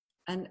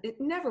 And it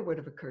never would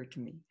have occurred to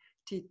me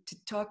to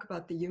talk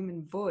about the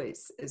human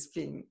voice as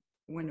being,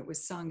 when it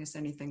was sung, as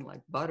anything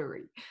like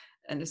buttery,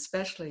 and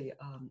especially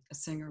a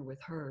singer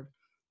with her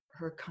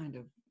kind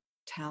of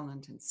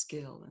talent and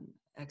skill and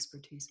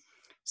expertise.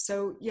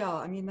 So yeah,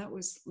 I mean, that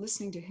was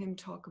listening to him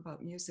talk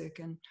about music,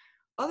 and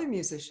other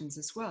musicians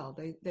as well.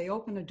 They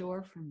open a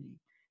door for me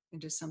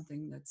into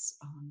something that's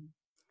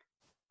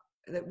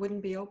that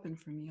wouldn't be open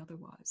for me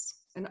otherwise.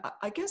 And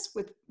I guess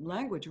with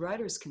language,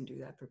 writers can do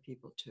that for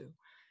people too.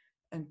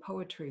 And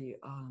poetry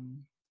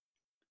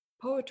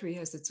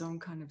has its own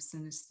kind of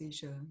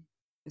synesthesia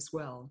as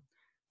well,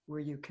 where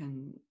you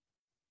can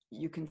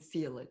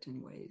feel it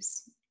in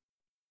ways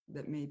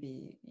that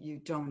maybe you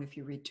don't if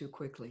you read too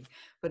quickly,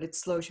 but it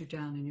slows you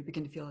down and you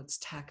begin to feel it's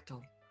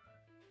tactile,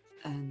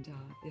 and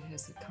it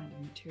has a kind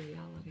of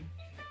materiality.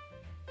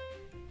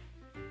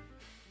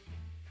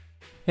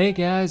 Hey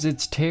guys,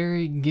 it's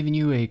Terry giving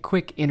you a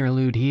quick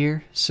interlude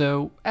here.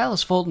 So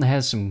Alice Fulton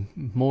has some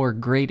more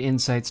great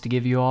insights to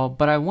give you all,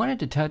 but I wanted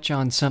to touch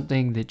on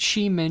something that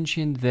she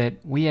mentioned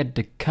that we had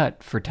to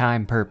cut for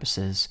time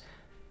purposes.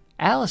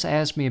 Alice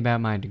asked me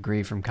about my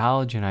degree from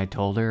college, and I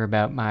told her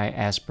about my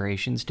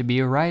aspirations to be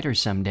a writer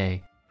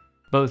someday.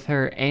 Both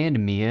her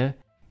and Mia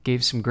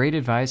gave some great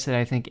advice that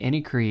I think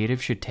any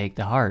creative should take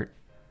to heart.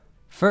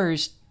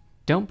 First,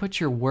 don't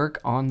put your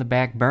work on the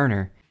back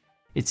burner.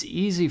 It's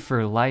easy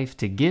for life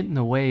to get in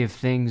the way of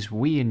things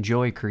we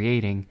enjoy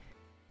creating,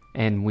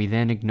 and we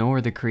then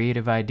ignore the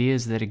creative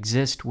ideas that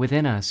exist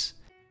within us.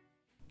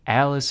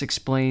 Alice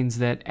explains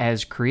that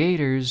as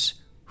creators,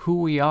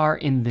 who we are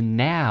in the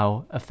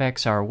now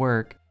affects our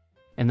work,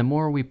 and the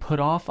more we put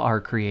off our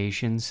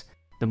creations,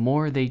 the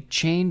more they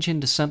change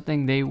into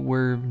something they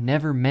were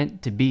never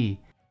meant to be.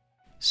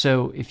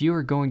 So if you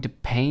are going to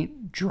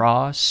paint,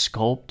 draw,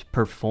 sculpt,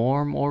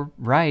 perform, or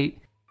write,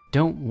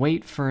 don't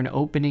wait for an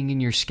opening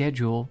in your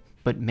schedule,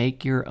 but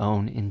make your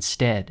own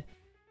instead.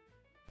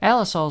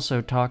 Alice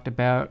also talked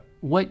about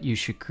what you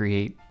should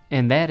create,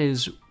 and that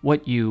is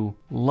what you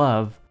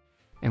love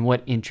and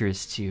what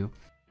interests you.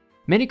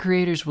 Many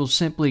creators will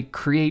simply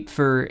create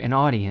for an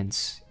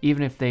audience,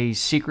 even if they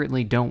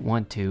secretly don't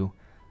want to.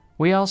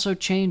 We also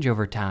change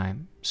over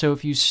time, so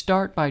if you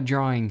start by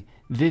drawing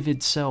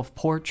vivid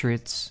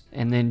self-portraits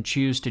and then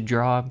choose to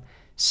draw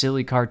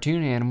silly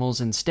cartoon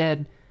animals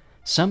instead,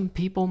 some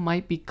people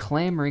might be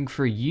clamoring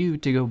for you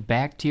to go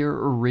back to your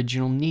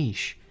original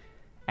niche.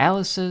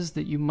 Alice says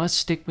that you must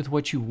stick with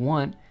what you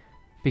want,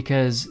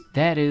 because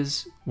that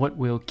is what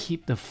will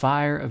keep the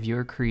fire of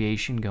your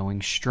creation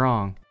going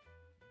strong.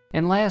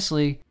 And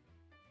lastly,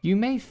 you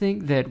may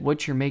think that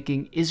what you're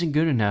making isn't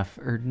good enough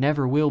or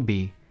never will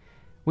be.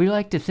 We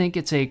like to think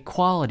it's a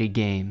quality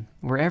game,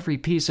 where every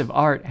piece of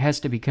art has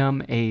to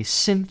become a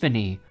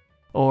symphony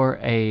or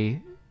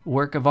a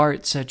work of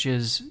art such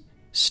as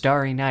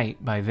Starry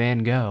Night by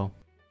Van Gogh.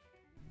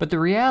 But the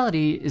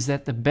reality is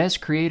that the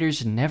best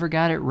creators never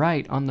got it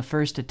right on the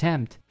first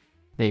attempt.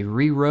 They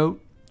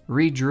rewrote,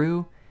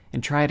 redrew,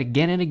 and tried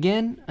again and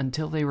again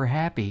until they were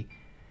happy.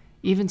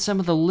 Even some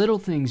of the little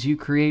things you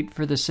create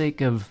for the sake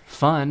of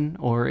fun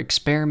or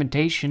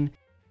experimentation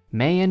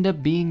may end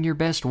up being your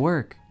best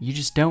work. You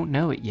just don't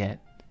know it yet.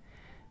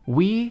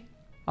 We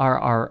are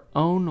our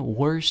own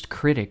worst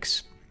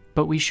critics,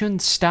 but we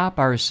shouldn't stop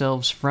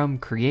ourselves from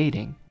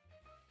creating.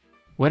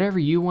 Whatever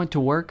you want to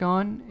work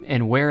on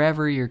and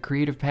wherever your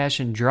creative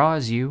passion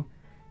draws you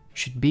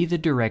should be the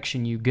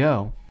direction you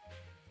go.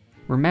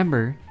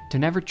 Remember to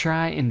never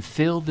try and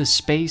fill the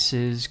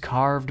spaces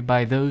carved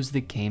by those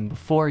that came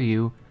before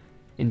you.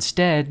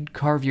 Instead,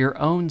 carve your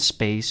own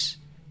space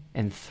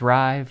and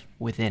thrive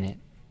within it.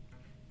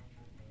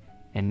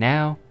 And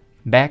now,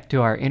 back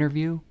to our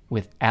interview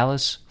with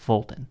Alice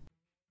Fulton.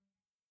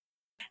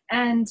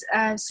 And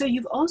so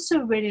you've also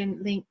written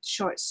linked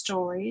short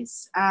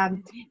stories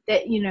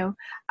that,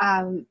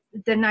 The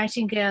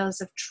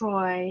Nightingales of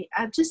Troy.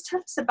 Just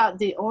tell us about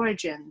the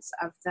origins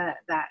of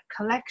that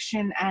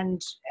collection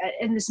and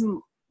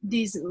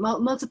these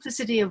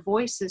multiplicity of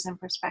voices and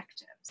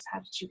perspectives.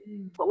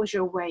 What was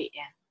your way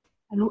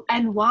in?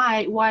 And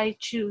why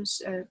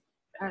choose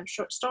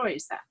short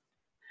stories then?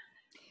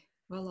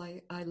 Well,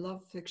 I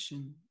love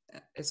fiction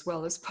as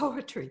well as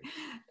poetry.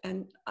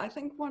 And I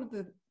think one of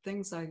the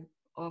things I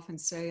often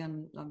say,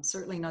 and I'm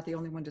certainly not the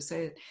only one to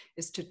say it,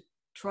 is to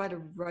try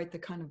to write the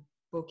kind of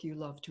book you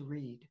love to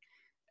read.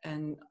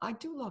 And I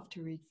do love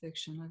to read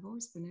fiction. I've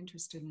always been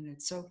interested in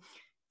it. So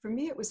for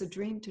me, it was a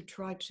dream to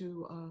try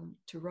to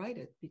write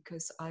it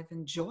because I've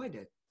enjoyed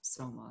it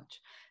so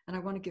much. And I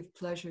want to give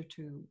pleasure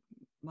to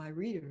my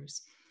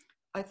readers.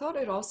 I thought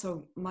it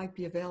also might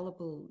be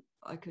available.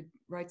 I could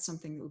write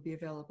something that would be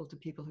available to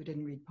people who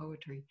didn't read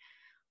poetry.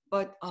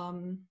 But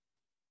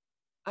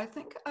I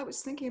think I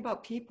was thinking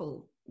about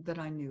people that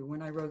I knew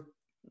when I wrote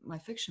my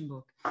fiction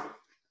book,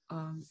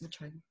 which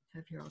I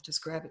have here. I'll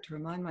just grab it to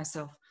remind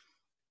myself.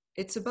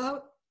 It's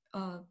about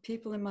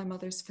people in my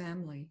mother's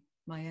family,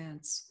 my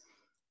aunts,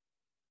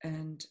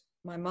 and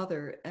my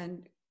mother.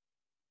 And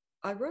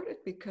I wrote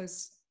it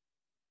because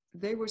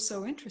they were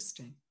so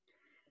interesting.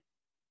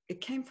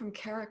 It came from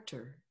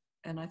character.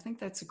 And I think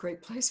that's a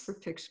great place for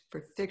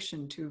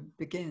fiction to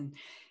begin,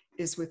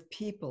 is with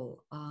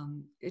people.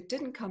 It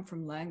didn't come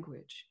from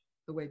language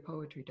the way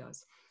poetry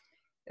does.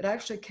 It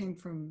actually came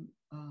from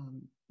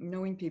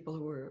knowing people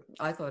who were,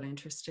 I thought,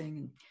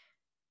 interesting,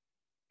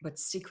 but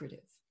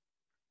secretive.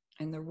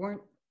 And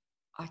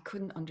I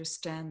couldn't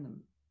understand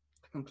them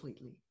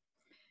completely.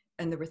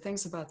 And there were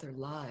things about their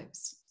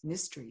lives,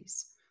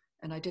 mysteries,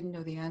 and I didn't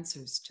know the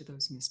answers to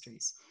those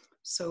mysteries.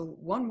 So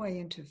one way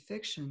into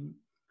fiction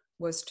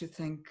was to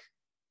think,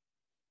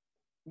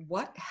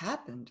 what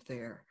happened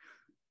there?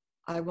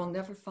 I will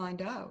never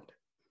find out.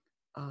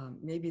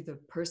 Maybe the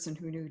person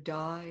who knew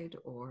died,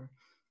 or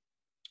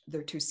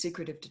they're too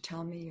secretive to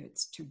tell me,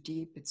 it's too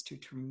deep, it's too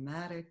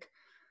traumatic.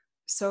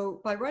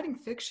 So by writing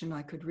fiction,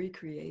 I could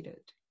recreate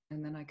it,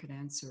 and then I could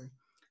answer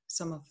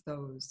some of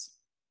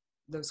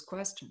those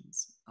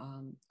questions.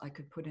 I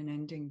could put an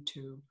ending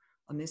to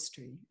a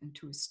mystery and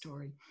to a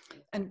story.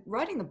 And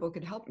writing the book,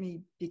 it helped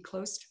me be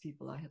close to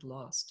people I had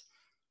lost,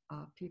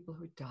 people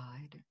who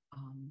died,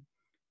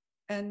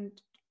 and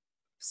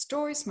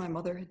stories my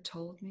mother had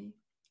told me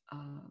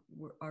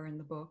are in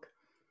the book.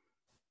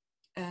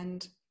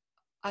 And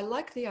I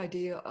like the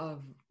idea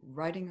of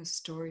writing a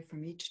story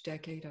from each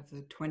decade of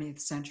the 20th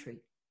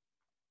century,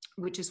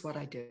 which is what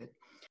I did.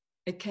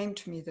 It came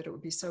to me that it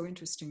would be so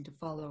interesting to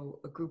follow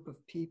a group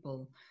of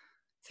people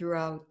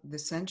throughout the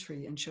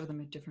century and show them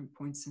at different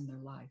points in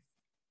their life.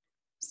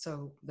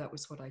 So that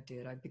was what I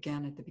did. I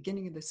began at the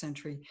beginning of the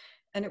century,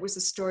 and it was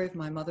a story of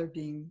my mother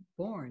being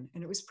born.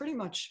 And it was pretty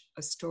much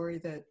a story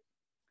that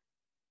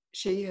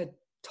she had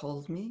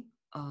told me.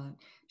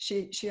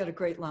 She had a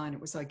great line.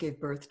 It was, I gave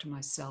birth to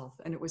myself.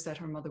 And it was that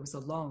her mother was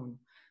alone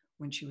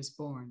when she was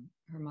born.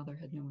 Her mother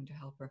had no one to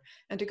help her.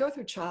 And to go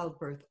through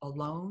childbirth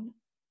alone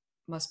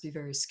must be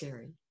very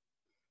scary.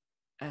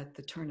 At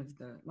the turn of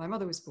my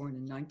mother was born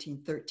in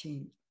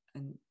 1913,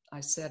 and I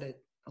said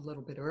it a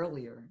little bit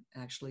earlier,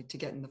 actually, to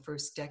get in the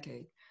first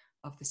decade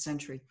of the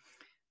century.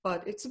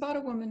 But it's about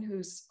a woman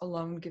who's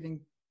alone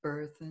giving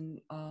birth, and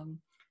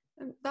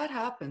that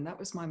happened. That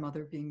was my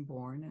mother being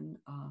born,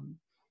 and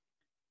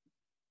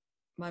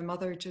my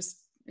mother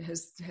just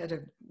has had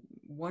a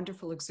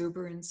wonderful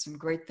exuberance and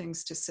great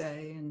things to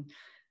say. And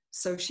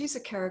so she's a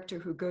character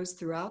who goes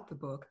throughout the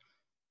book.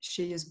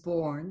 She is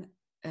born,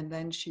 and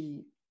then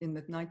she, in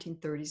the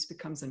 1930s,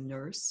 becomes a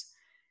nurse,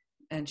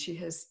 and she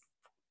has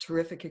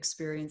terrific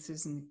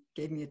experiences and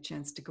gave me a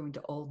chance to go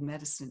into old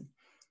medicine,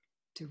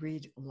 to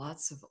read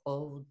lots of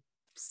old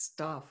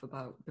stuff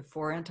about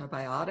before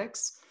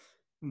antibiotics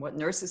and what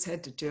nurses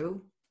had to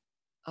do.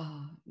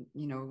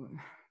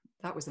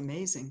 That was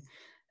amazing.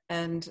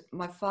 And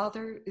my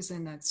father is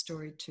in that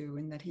story too,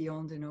 in that he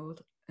owned an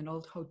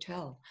old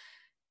hotel.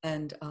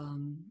 And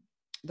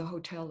the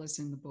hotel is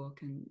in the book,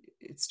 and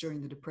it's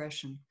during the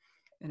Depression.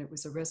 And it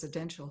was a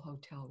residential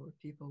hotel where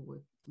people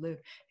would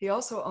live. He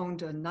also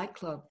owned a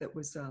nightclub that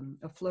was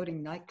a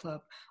floating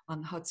nightclub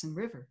on the Hudson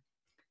River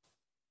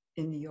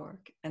in New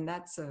York. And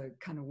that's a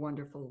kind of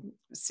wonderful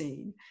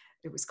scene.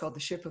 It was called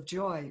the Ship of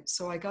Joy.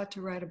 So I got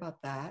to write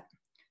about that,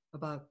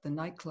 about the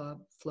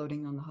nightclub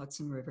floating on the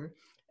Hudson River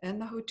and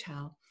the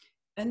hotel.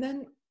 And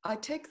then I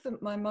take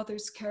my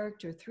mother's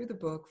character through the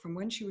book from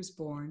when she was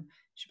born.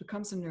 She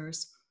becomes a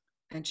nurse,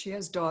 and she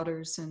has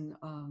daughters, and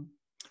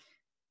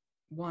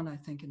one, I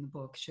think, in the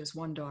book. She has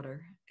one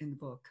daughter in the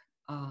book,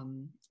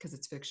 because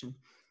it's fiction.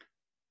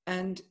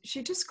 And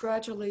she just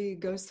gradually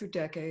goes through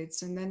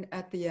decades, and then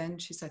at the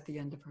end, she's at the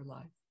end of her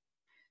life.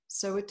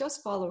 So it does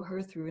follow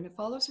her through, and it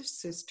follows her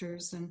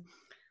sisters, and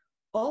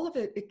all of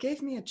it. It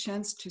gave me a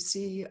chance to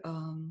see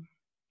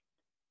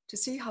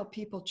how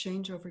people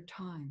change over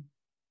time,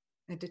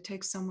 and to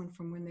take someone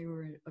from when they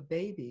were a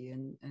baby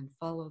and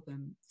follow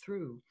them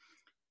through.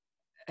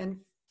 And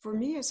for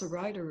me as a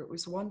writer, it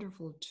was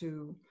wonderful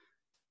to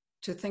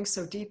think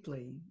so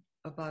deeply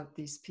about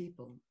these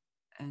people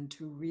and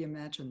to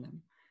reimagine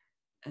them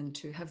and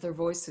to have their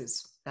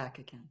voices back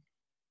again.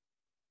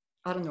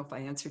 I don't know if I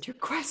answered your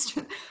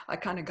question. I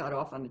kind of got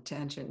off on a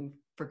tangent and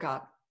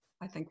forgot,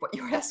 I think, what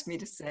you asked me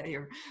to say.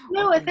 Or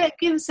no, that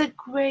gives a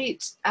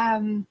great. I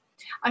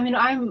mean,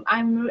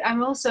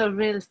 I'm also a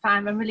real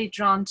fan. I'm really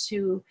drawn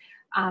to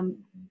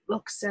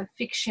books of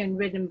fiction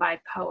written by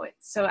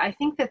poets. So I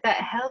think that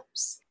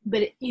helps.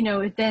 But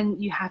then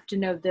you have to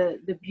know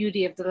the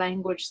beauty of the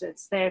language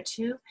that's there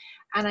too.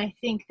 And I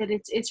think that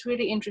it's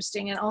really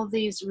interesting, and all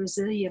these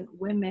resilient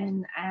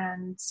women,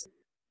 and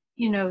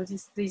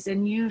these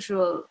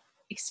unusual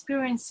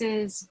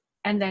experiences,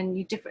 and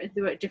then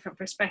there are different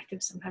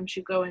perspectives. Sometimes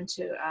you go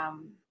into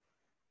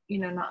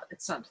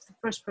it's not the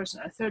first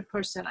person or third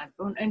person.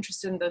 I'm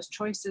interested in those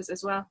choices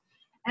as well.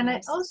 And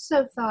I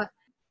also thought,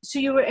 so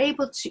you were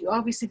able to,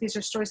 obviously these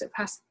are stories that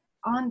pass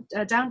on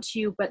down to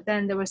you, but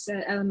then there was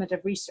an element of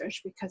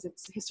research because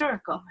it's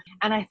historical.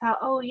 And I thought,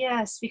 oh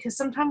yes, because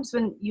sometimes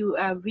when you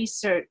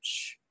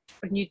research,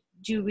 when you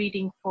do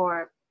reading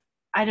for,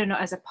 I don't know,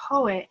 as a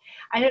poet,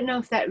 I don't know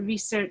if that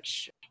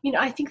research,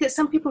 I think that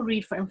some people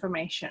read for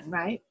information,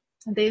 right?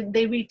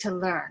 They read to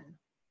learn.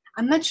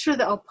 I'm not sure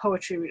that all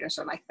poetry readers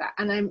are like that.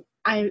 And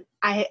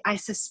I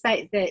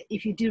suspect that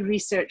if you do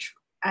research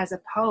as a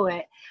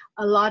poet,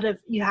 a lot of,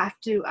 you have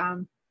to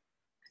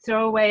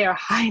throw away or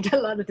hide a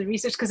lot of the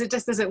research because it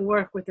just doesn't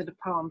work within a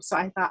poem. So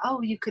I thought,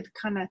 oh, you could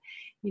kind of,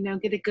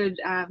 get a good,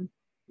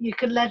 you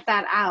could let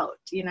that out,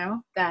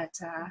 that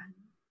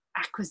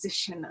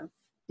acquisition of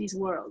these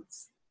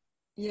worlds.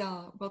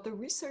 Yeah, well, the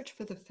research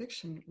for the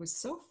fiction was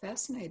so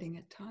fascinating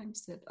at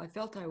times that I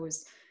felt I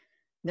was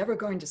never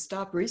going to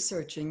stop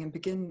researching and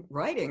begin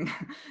writing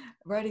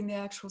the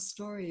actual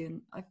story.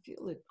 And I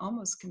feel it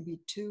almost can be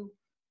too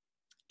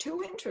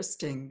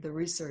interesting, the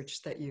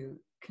research that you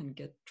can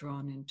get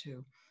drawn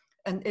into.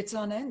 And it's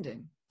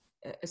unending,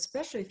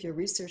 especially if you're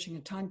researching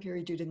a time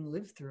period you didn't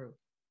live through,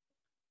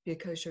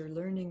 because you're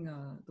learning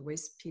the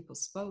ways people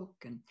spoke.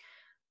 And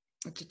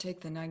to take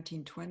the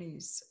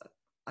 1920s,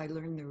 I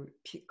learned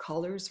the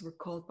colors were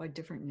called by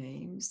different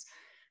names.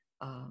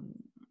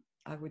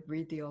 I would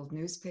read the old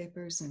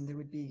newspapers, and there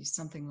would be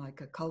something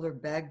like a color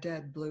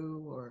Baghdad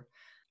blue, or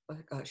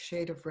a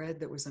shade of red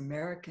that was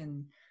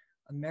American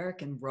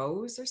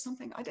rose or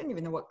something. I didn't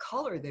even know what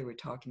color they were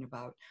talking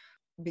about,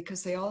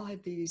 because they all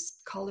had these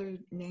color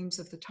names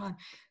of the time.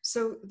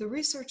 So the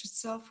research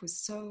itself was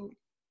so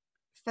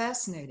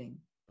fascinating,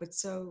 but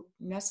so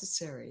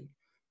necessary.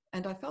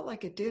 And I felt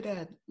like it did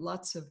add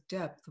lots of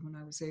depth when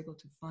I was able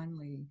to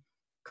finally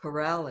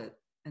corral it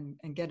and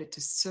get it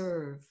to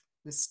serve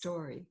the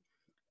story,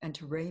 and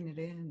to rein it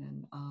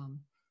in, and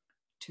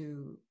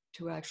to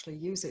actually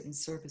use it in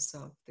service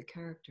of the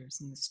characters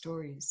and the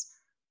stories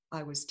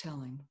I was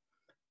telling.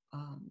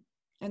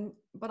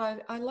 But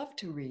I love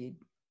to read,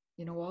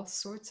 all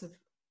sorts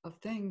of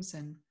things.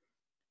 And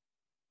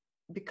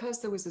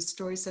because there was a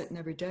story set in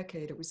every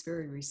decade, it was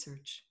very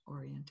research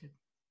oriented.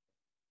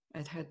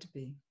 It had to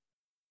be.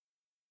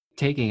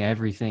 Taking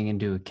everything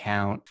into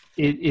account,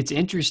 it's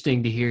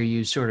interesting to hear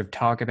you sort of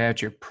talk about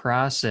your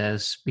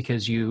process,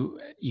 because you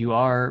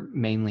are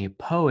mainly a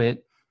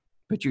poet,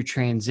 but you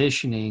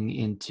transitioned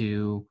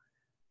into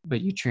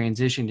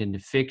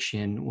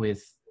fiction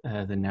with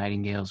the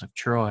Nightingales of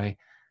Troy,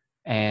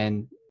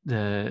 and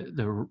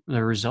the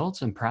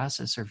results and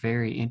process are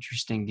very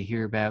interesting to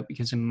hear about,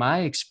 because in my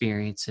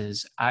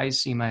experiences, I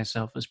see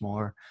myself as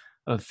more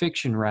of a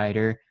fiction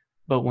writer.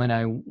 But when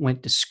I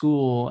went to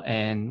school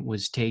and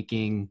was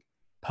taking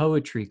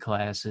poetry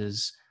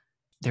classes,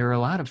 there were a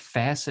lot of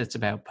facets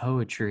about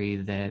poetry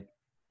that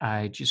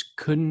I just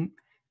couldn't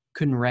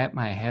wrap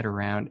my head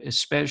around,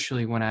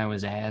 especially when I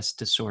was asked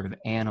to sort of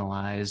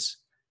analyze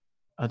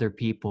other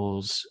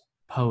people's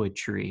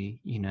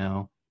poetry.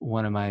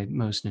 One of my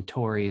most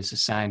notorious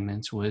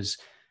assignments was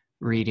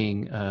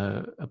reading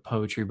a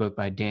poetry book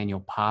by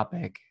Daniel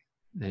Popek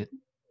that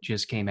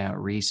just came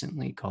out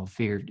recently called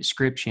Fear of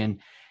Description.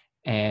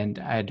 And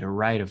I had to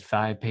write a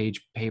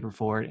 5-page paper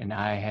for it, and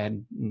I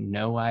had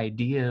no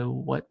idea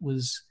what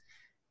was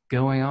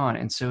going on.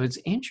 And so it's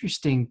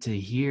interesting to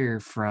hear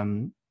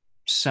from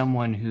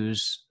someone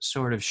who's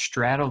sort of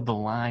straddled the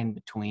line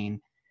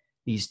between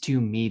these two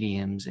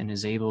mediums and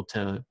is able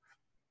to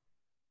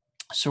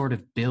sort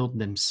of build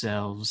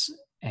themselves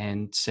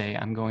and say,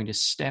 I'm going to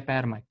step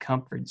out of my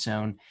comfort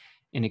zone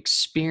and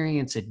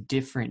experience a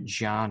different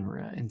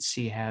genre and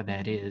see how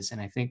that is. And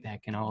I think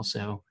that can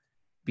also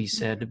be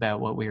said about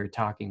what we were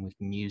talking with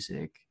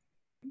music.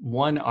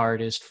 one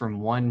artist from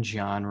one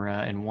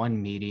genre and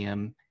one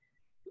medium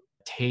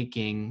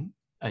taking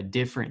a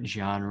different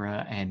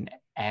genre and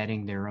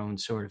adding their own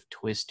sort of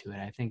twist to it,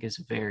 I think is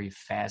a very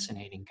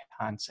fascinating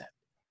concept.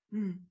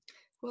 Mm.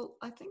 Well,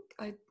 I think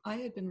I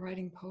had been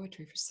writing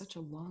poetry for such a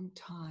long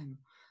time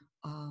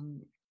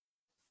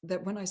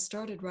that when I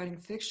started writing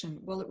fiction,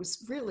 well, it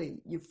was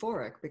really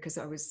euphoric because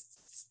I was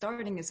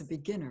starting as a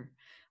beginner.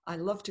 I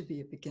love to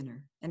be a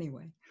beginner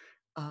anyway.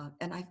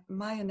 And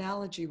my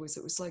analogy was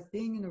it was like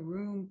being in a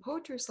room,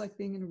 poetry is like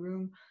being in a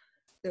room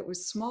that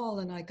was small,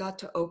 and I got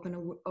to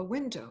open a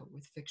window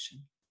with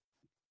fiction.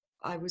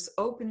 I was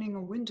opening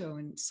a window,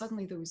 and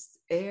suddenly there was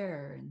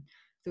air, and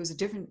there was a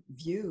different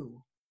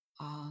view.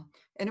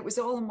 And it was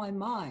all in my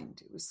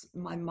mind. It was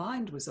my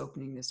mind was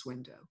opening this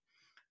window.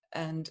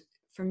 And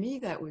for me,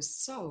 that was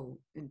so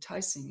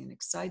enticing and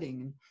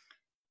exciting. And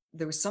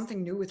there was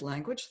something new with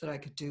language that I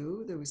could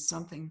do. There was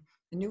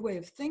a new way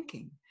of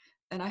thinking.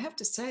 And I have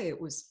to say, it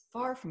was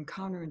far from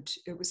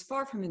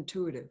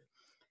intuitive.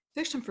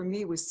 Fiction for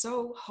me was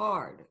so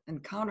hard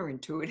and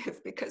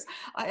counterintuitive because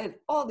I had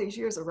all these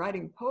years of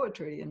writing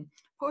poetry, and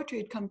poetry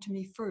had come to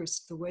me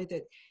first, the way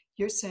that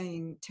you're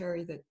saying,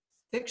 Terry, that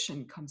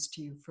fiction comes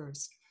to you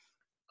first.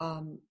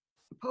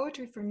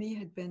 Poetry for me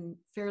had been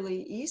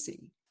fairly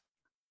easy.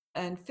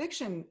 And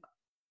fiction,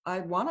 I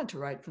wanted to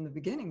write from the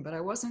beginning, but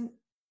I wasn't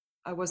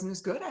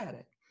as good at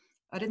it.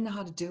 I didn't know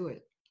how to do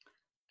it.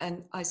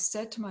 And I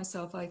said to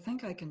myself, I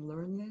think I can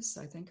learn this.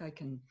 I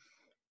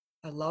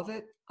love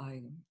it.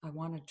 I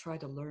want to try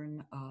to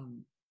learn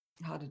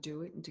how to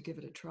do it and to give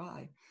it a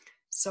try.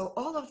 So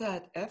all of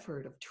that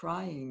effort of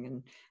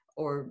trying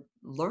or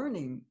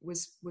learning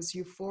was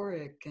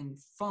euphoric and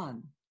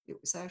fun. It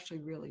was actually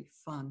really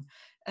fun.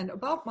 And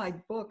about my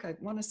book, I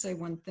want to say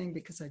one thing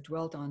because I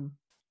dwelled on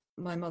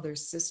my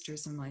mother's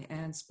sisters and my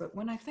aunts. But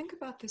when I think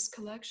about this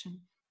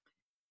collection,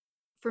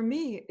 for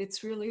me,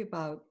 it's really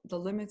about the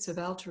limits of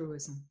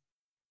altruism.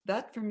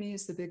 That for me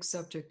is the big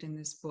subject in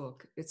this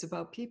book. It's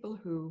about people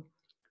who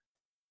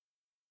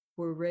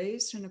were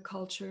raised in a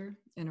culture,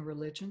 in a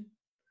religion,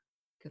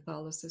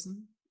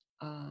 Catholicism,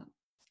 and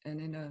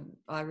in an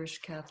Irish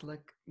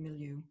Catholic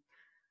milieu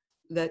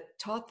that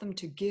taught them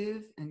to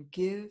give and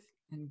give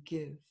and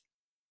give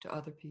to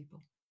other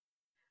people.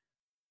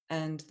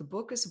 And the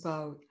book is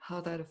about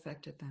how that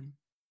affected them,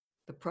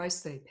 the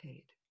price they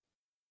paid.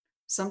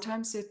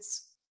 Sometimes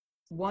it's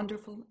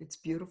wonderful, it's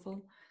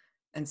beautiful,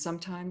 and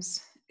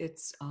sometimes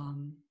it's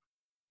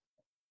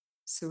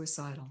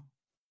suicidal.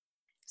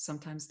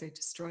 Sometimes they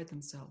destroy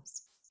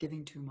themselves,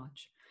 giving too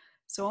much.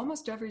 So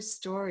almost every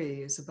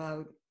story is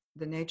about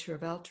the nature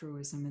of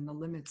altruism and the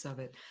limits of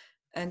it.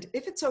 And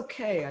if it's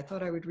okay, I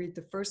thought I would read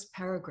the first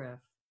paragraph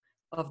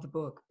of the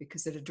book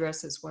because it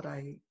addresses what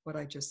I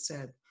just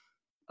said.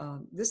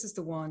 This is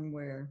the one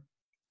where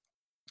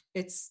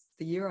it's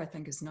the year, I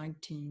think, is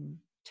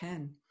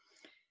 1910.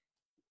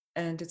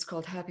 And it's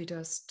called Happy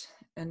Dust.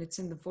 And it's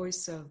in the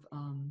voice of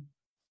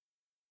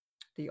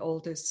the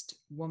oldest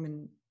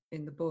woman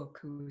in the book,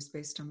 who is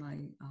based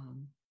on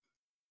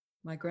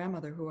my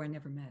grandmother, who I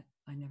never met.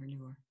 I never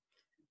knew her.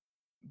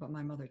 But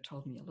my mother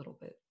told me a little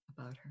bit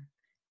about her.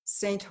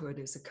 Sainthood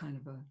is a kind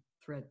of a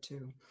thread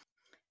too.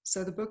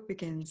 So the book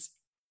begins,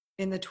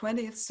 in the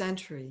 20th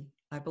century,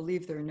 I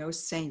believe there are no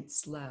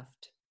saints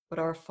left, but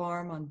our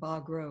farm on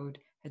Bog Road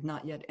had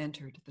not yet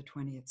entered the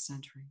 20th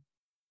century.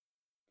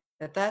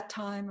 At that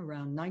time,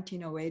 around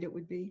 1908 it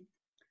would be,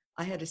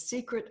 I had a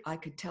secret I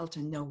could tell to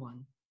no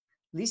one,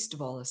 least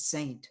of all a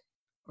saint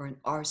or an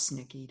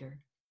arsenic eater.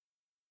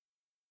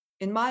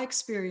 In my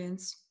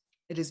experience,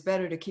 it is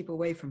better to keep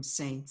away from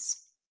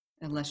saints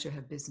unless you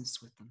have business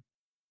with them.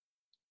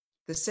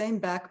 The same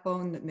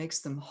backbone that makes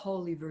them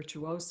wholly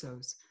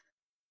virtuosos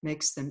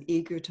makes them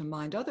eager to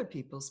mind other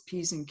people's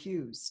P's and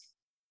Q's.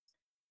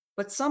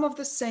 But some of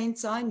the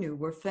saints I knew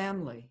were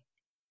family,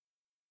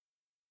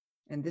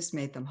 and this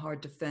made them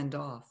hard to fend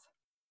off.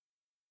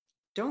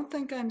 Don't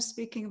think I'm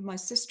speaking of my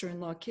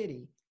sister-in-law,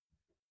 Kitty.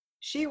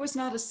 She was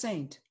not a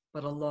saint,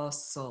 but a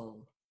lost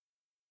soul.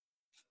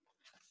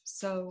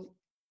 So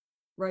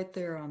right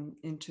there I'm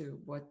into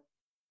what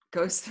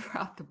goes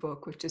throughout the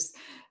book, which is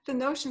the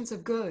notions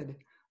of good,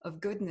 of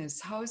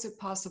goodness. How is it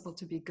possible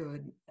to be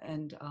good?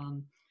 And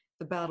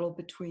the battle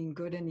between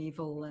good and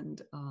evil,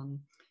 and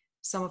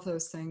some of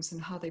those things,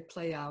 and how they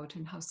play out,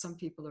 and how some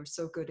people are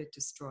so good it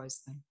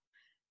destroys them,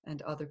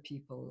 and other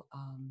people,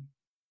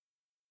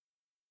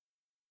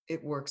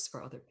 it works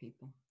for other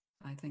people.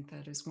 I think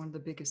that is one of the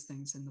biggest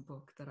things in the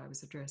book that I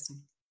was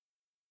addressing.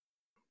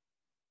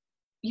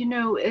 You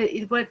know,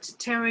 what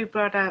Terry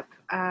brought up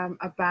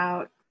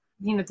about,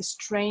 you know,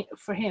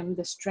 for him,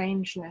 the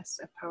strangeness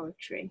of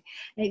poetry.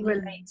 It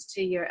relates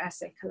to your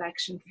essay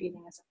collection,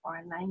 Feeling as a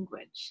Foreign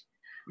Language.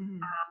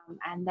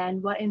 And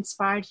then what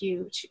inspired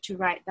you to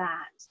write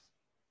that?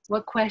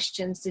 What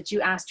questions did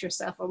you ask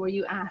yourself, or were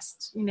you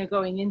asked, you know,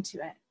 going into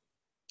it?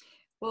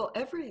 Well,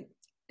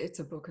 it's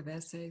a book of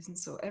essays, and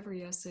so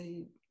every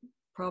essay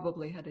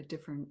probably had a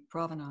different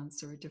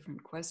provenance or a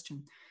different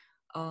question.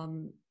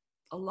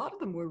 A lot of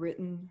them were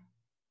written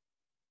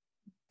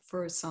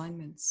for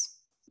assignments.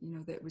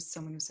 There was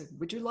someone who said,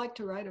 would you like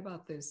to write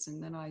about this?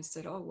 And then I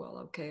said, oh, well,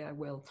 okay, I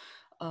will.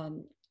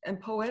 And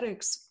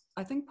poetics,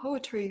 I think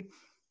poetry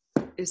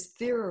is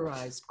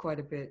theorized quite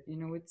a bit.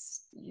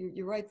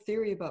 You write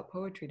theory about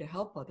poetry to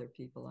help other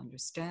people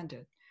understand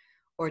it,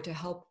 or to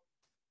help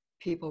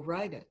people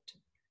write it,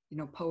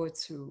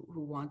 poets who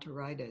want to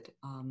write it.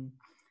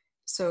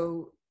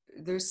 So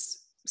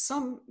there's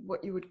some,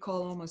 what you would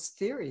call almost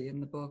theory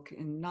in the book,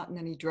 and not in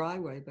any dry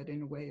way, but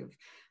in a way of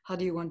how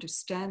do you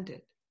understand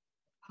it?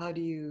 How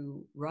do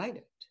you write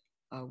it?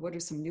 What are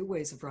some new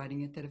ways of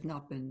writing it that have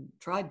not been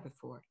tried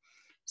before?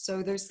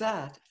 So there's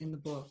that in the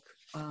book.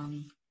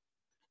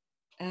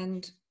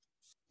 And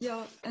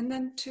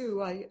then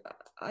too, I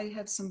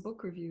have some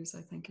book reviews,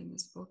 I think, in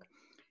this book.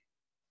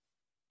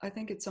 I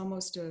think it's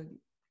almost a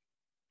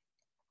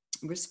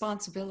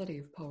responsibility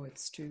of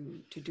poets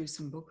to do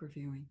some book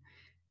reviewing,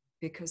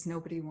 because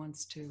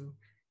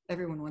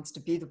everyone wants to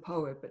be the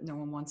poet, but no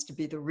one wants to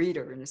be the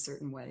reader in a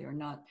certain way, or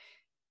not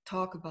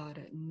talk about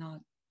it and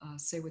not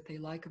say what they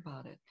like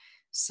about it.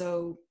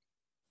 So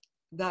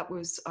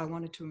I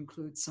wanted to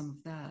include some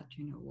of that,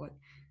 what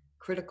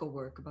critical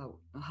work about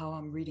how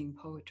I'm reading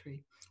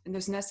poetry. And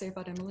there's an essay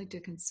about Emily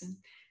Dickinson.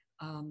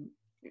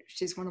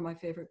 She's one of my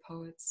favorite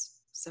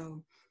poets.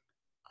 So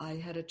I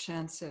had a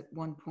chance at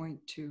one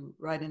point to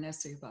write an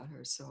essay about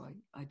her. So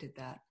I did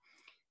that,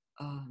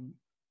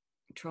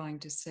 trying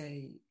to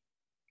say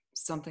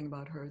something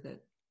about her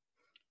that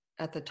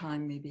at the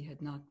time maybe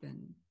had not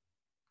been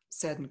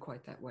said in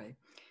quite that way.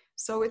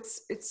 So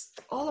it's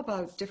all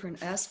about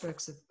different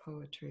aspects of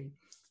poetry.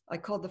 I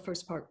called the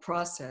first part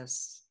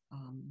process.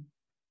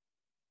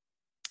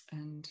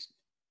 And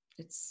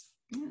it's,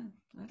 I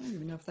don't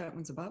even know if that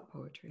one's about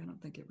poetry. I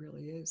don't think it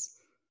really is.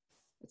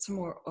 It's a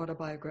more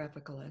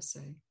autobiographical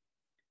essay.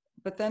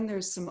 But then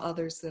there's some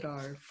others that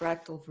are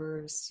fractal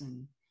verse,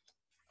 and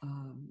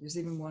there's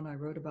even one I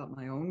wrote about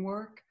my own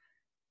work.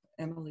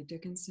 Emily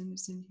Dickinson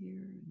is in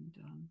here.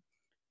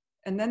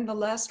 And then the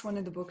last one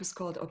in the book is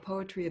called A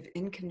Poetry of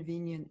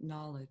Inconvenient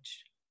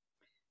Knowledge.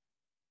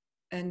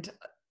 And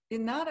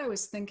in that I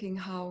was thinking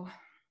how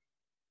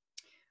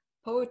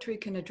poetry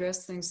can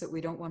address things that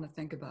we don't want to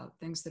think about,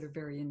 things that are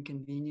very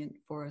inconvenient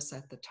for us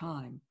at the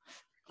time.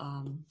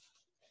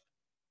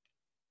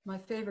 My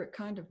favorite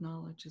kind of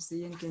knowledge is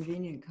the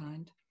inconvenient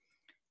kind,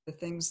 the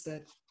things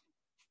that,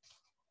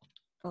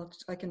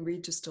 I can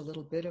read just a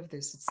little bit of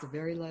this. It's the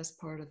very last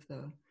part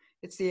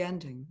it's the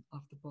ending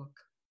of the book.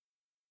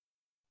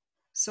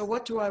 So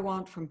what do I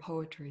want from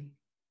poetry?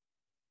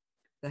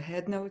 The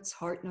head notes,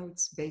 heart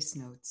notes, bass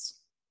notes,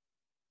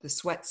 the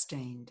sweat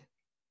stained.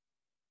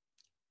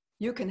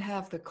 You can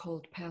have the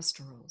cold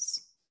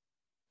pastorals.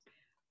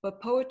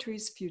 But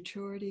poetry's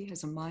futurity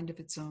has a mind of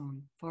its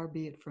own, far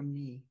be it from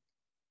me.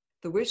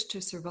 The wish to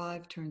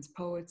survive turns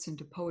poets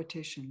into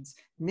poeticians,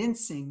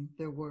 mincing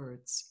their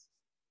words.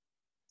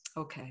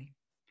 Okay,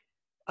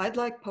 I'd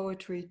like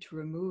poetry to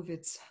remove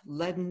its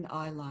leaden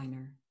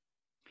eyeliner,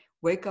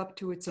 wake up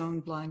to its own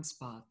blind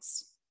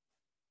spots,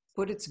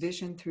 put its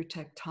vision through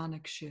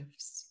tectonic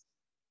shifts.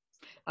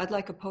 I'd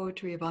like a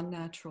poetry of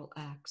unnatural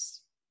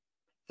acts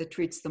that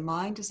treats the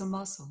mind as a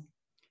muscle,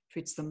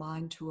 treats the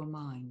mind to a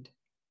mind,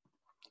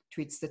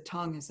 treats the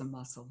tongue as a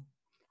muscle.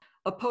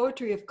 A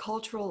poetry of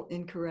cultural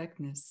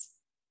incorrectness,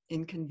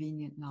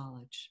 inconvenient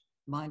knowledge,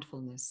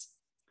 mindfulness,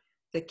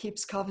 that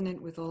keeps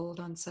covenant with old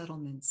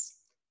unsettlements,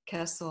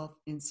 casts off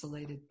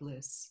insulated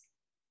bliss.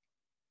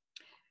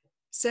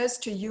 Says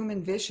to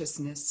human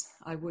viciousness,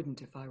 I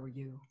wouldn't if I were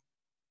you.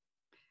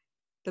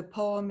 The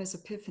poem is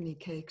epiphany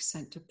cake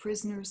sent to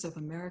prisoners of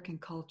American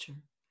culture,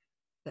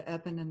 the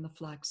ebon and the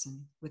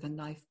flaxen, with a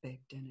knife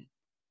baked in it.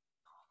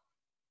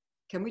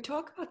 Can we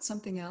talk about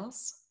something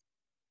else?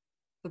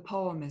 The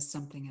poem is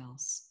something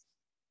else.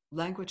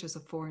 Language is a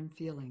foreign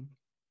feeling.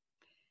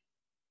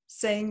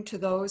 Saying to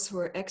those who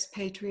are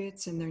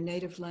expatriates in their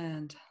native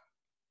land,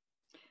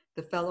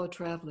 the fellow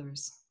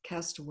travelers,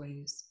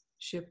 castaways,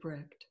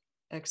 shipwrecked,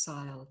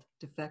 exiled,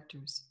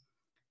 defectors,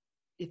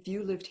 if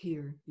you lived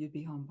here, you'd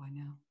be home by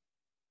now.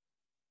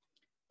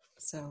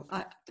 So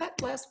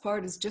that last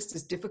part is just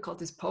as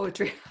difficult as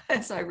poetry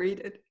as I read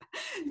it.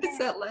 It's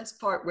that last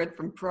part went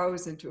from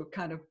prose into a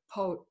kind of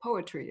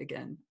poetry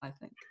again, I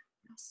think.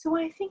 So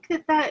I think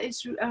that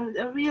is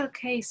a real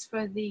case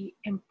for the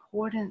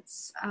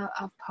importance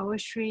of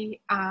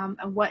poetry,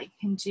 and what it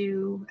can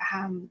do,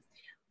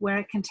 where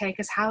it can take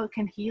us, how it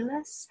can heal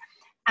us.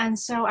 And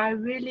so I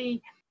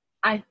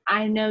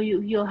know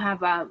you'll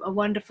have a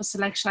wonderful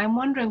selection. I'm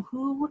wondering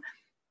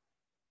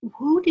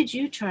who did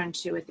you turn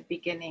to at the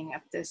beginning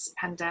of this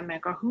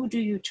pandemic, or who do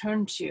you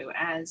turn to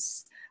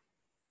as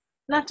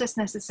not just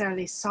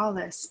necessarily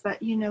solace, but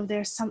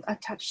there's a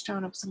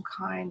touchstone of some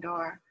kind,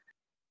 or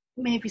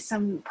maybe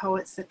some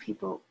poets that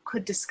people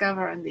could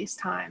discover in these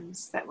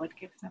times that would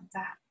give them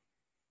that?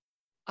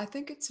 I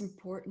think it's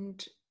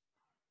important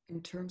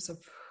in terms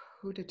of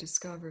who to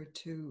discover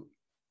to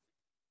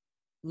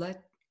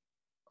let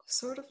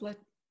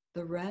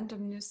the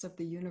randomness of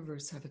the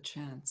universe have a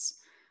chance.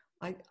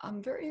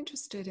 I'm very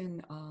interested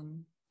in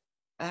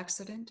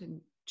accident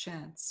and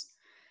chance.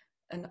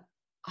 And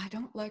I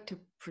don't like to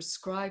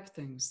prescribe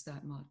things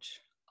that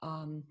much.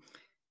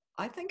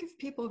 I think if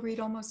people read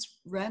almost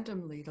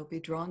randomly, they'll be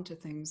drawn to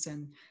things,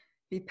 and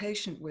be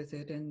patient with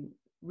it, and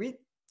read.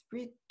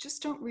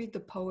 Just don't read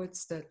the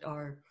poets that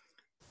are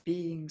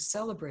being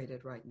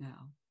celebrated right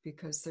now,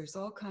 because there's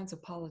all kinds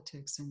of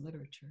politics in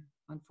literature,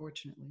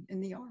 unfortunately, in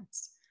the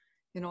arts,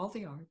 in all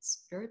the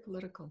arts, very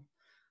political,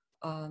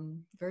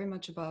 very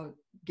much about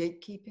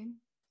gatekeeping.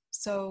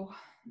 So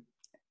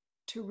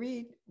to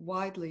read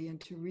widely and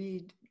to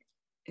read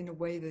in a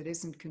way that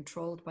isn't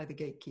controlled by the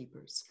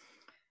gatekeepers,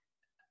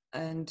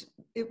 and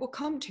it will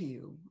come to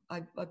you.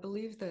 I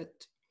believe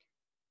that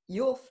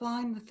you'll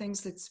find the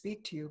things that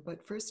speak to you,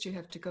 but first you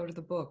have to go to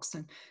the books.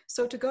 And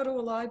so to go to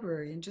a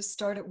library and just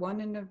start at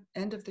one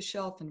end of the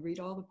shelf and read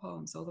all the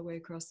poems all the way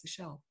across the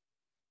shelf.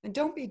 And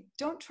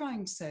don't try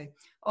and say,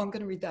 oh, I'm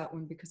going to read that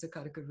one because it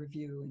got a good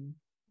review in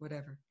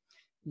whatever,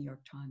 New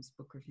York Times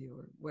book review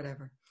or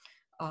whatever.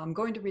 I'm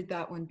going to read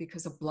that one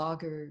because a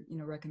blogger,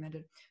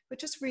 recommended, but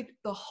just read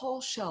the whole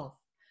shelf,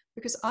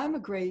 because I'm a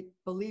great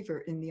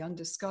believer in the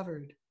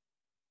undiscovered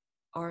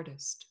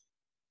artist,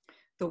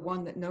 the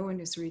one that no one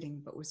is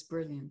reading but was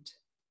brilliant,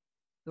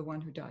 the one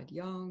who died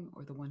young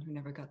or the one who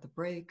never got the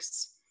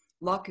breaks.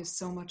 Luck is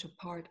so much a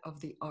part of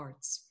the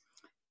arts.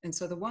 And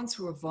so the ones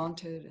who are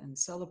vaunted and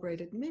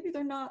celebrated, maybe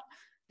they're not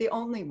the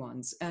only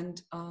ones,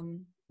 and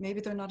maybe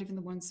they're not even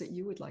the ones that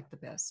you would like the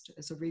best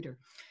as a reader.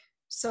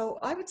 So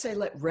I would say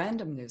let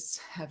randomness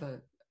have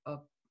a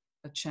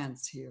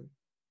chance here.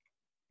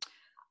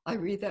 I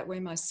read that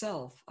way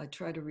myself. I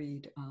try to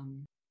read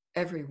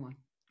everyone.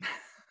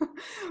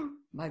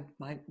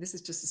 This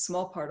is just a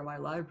small part of my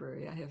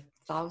library. I have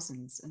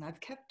thousands, and I've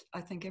kept,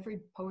 I think,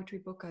 every poetry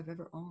book I've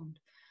ever owned.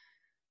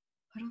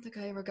 I don't think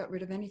I ever got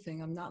rid of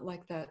anything. I'm not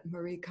like that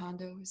Marie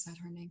Kondo, is that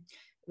her name?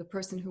 The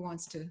person who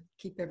wants to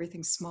keep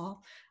everything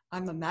small.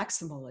 I'm a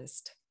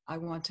maximalist. I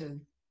want to,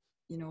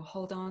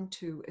 hold on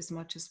to as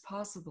much as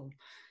possible,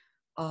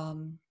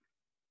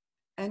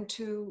 and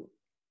to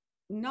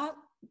not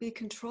be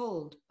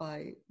controlled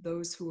by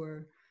those who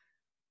are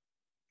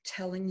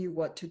telling you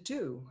what to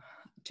do,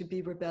 to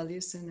be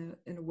rebellious in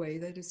a way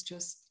that is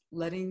just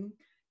letting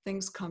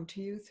things come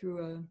to you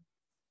through a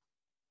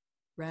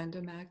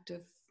random act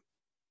of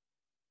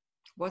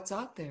what's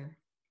out there,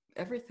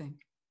 everything.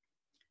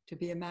 To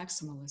be a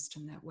maximalist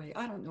in that way.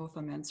 I don't know if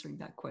I'm answering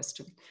that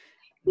question.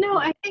 No,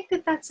 I think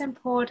that that's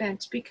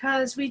important,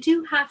 because we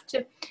do have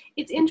to,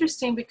 it's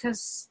interesting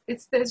because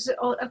there's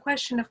a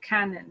question of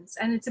canons,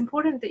 and it's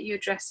important that you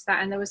address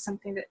that. And there was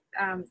something that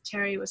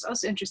Terry was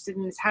also interested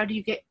in, is how do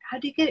you get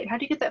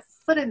that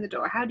foot in the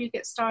door? How do you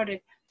get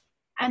started?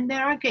 And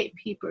there are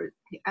gatekeepers,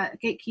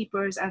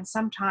 and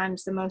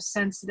sometimes the most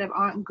sensitive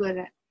aren't good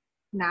at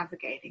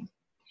navigating.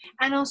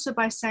 And also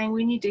by saying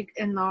we need to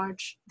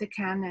enlarge the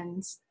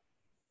canons.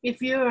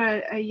 If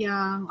you're a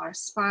young or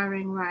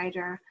aspiring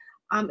writer,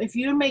 if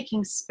you're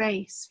making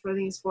space for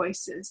these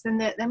voices, then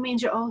that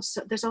means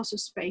there's also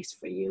space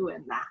for you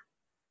in that.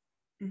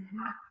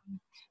 Mm-hmm.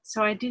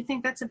 So I do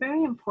think that's a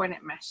very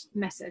important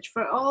message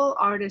for all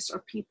artists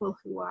or people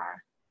who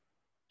are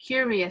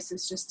curious,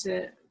 is just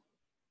to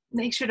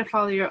make sure to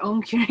follow your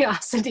own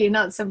curiosity,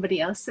 not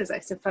somebody else's, I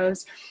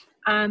suppose.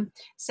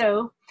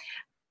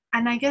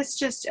 And I guess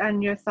just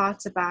on your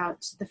thoughts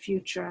about the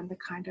future and the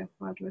kind of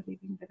world we're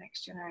leaving the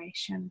next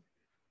generation.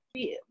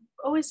 We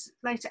always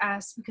like to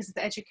ask, because of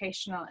the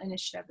educational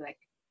initiative, like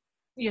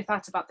your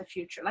thoughts about the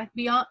future, like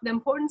beyond the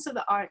importance of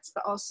the arts,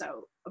 but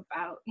also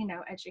about,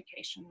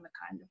 education, the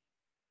kind of,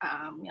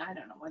 I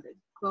don't know, whether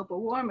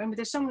global warming, I mean,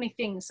 there's so many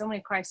things, so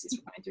many crises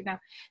we're going through now.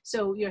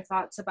 So your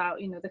thoughts about,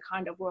 the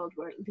kind of world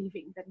we're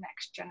leaving the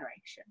next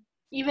generation.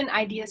 Even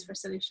ideas for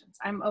solutions.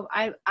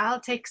 I'll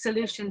take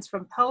solutions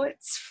from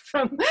poets,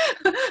 from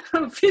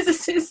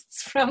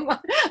physicists, from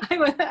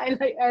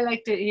I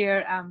like to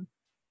hear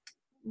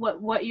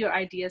what your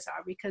ideas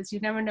are, because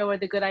you never know where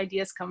the good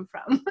ideas come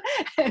from,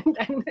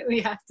 and we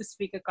have to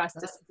speak across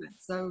disciplines.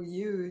 So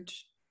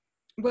huge.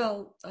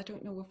 Well, I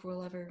don't know if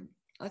we'll ever.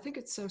 I think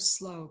it's so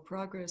slow.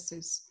 Progress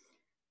is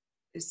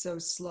so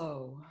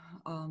slow.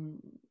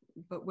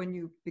 But when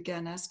you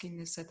began asking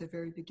this at the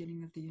very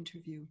beginning of the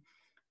interview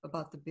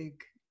about the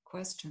big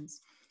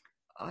questions,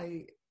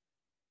 I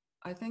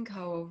think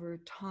how over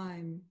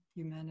time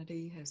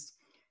humanity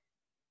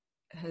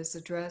has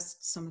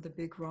addressed some of the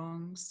big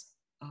wrongs,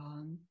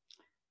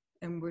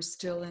 and we're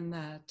still in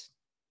that.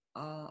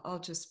 I'll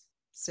just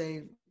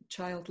say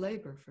child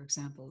labor, for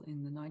example,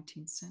 in the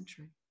 19th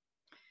century.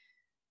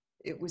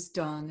 It was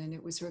done and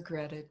it was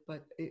regretted,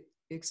 but it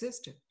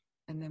existed,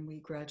 and then we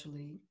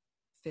gradually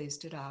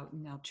phased it out,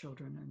 and now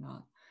children are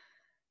not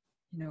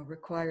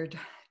required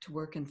to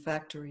work in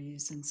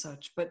factories and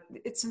such, but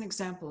it's an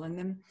example. And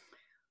then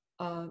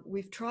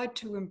we've tried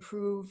to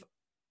improve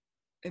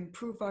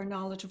our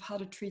knowledge of how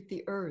to treat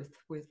the earth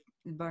with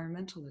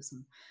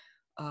environmentalism.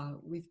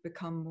 We've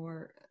become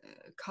more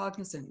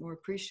cognizant, more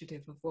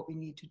appreciative of what we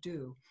need to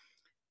do.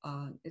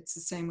 It's the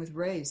same with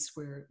race.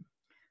 We're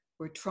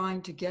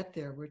trying to get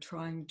there. We're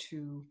trying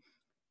to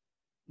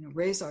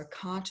raise our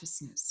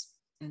consciousness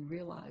and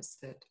realize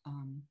that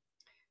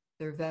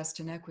there are vast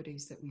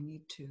inequities that we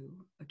need to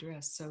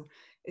address. So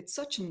it's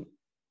such an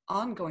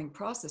ongoing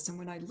process. And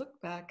when I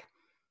look back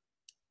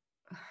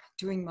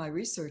doing my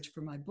research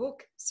for my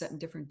book set in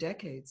different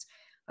decades,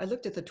 I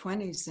looked at the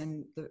 20s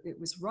and it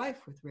was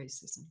rife with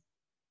racism,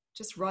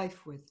 just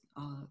rife with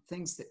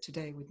things that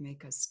today would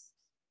make us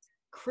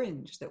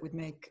cringe, that would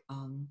make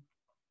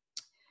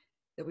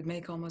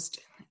almost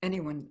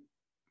anyone,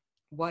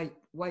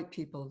 white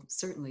people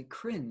certainly,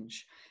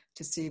 cringe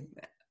to see,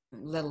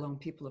 let alone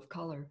people of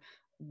color,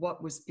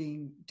 what was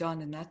being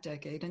done in that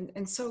decade.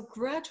 And so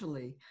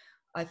gradually,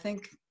 I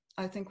think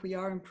we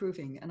are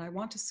improving. And I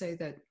want to say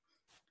that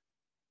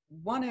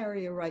one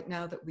area right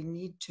now that we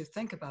need to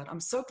think about, I'm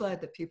so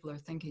glad that people are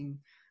thinking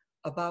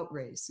about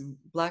race and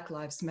Black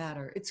Lives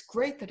Matter. It's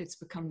great that it's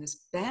become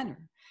this banner.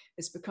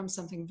 It's become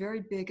something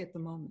very big at the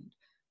moment,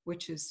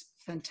 which is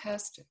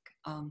fantastic.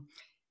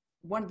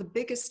 One of the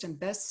biggest and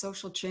best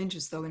social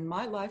changes, though, in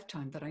my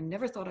lifetime that I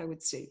never thought I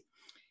would see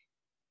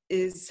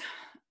is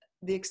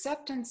the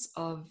acceptance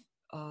of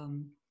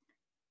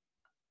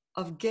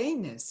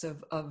gayness,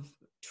 of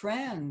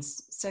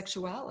trans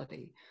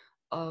sexuality,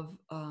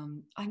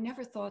 I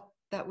never thought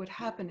that would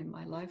happen in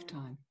my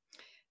lifetime.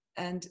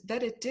 And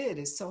that it did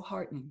is so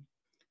heartening,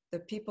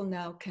 that people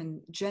now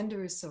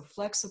gender is so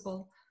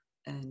flexible,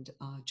 and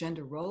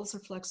gender roles are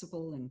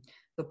flexible, and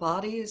the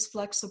body is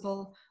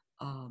flexible.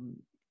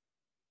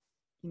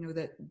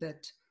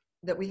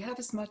 That we have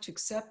as much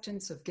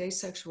acceptance of gay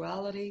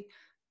sexuality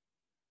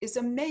is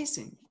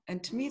amazing.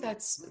 And to me,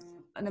 that's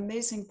an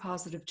amazing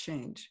positive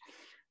change.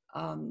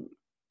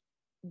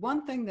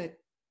 One thing that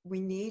we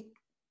need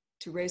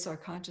to raise our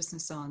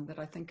consciousness on, that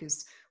I think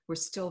we're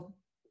still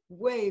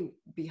way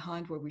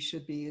behind where we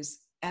should be, is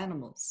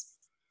animals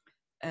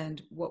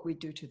and what we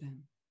do to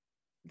them.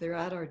 They're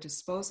at our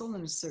disposal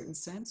in a certain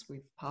sense. We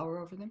have power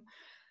over them.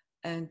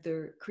 And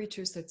they're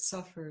creatures that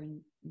suffer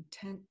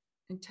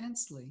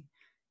intensely,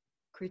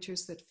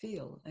 creatures that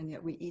feel, and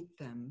yet we eat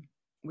them,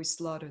 we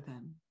slaughter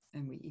them,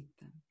 and we eat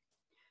them.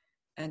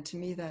 And to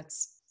me,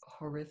 that's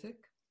horrific.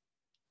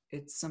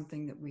 It's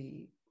something that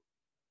we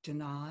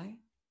deny.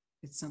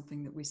 It's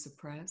something that we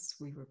suppress,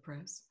 we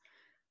repress.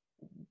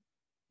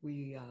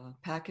 We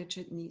package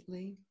it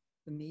neatly,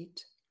 the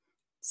meat,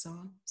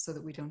 so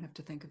that we don't have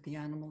to think of the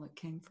animal it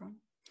came from.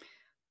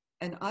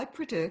 And I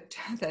predict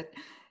that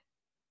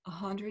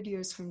 100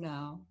 years from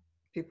now,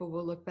 people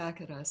will look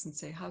back at us and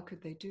say, how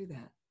could they do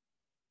that?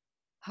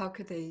 How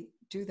could they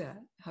do that?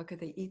 How could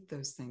they eat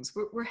those things?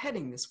 We're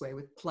heading this way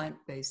with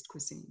plant-based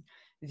cuisine,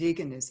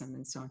 veganism,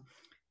 and so on.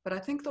 But I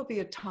think there'll be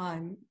a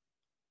time,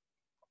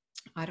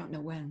 I don't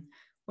know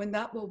when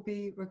that will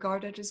be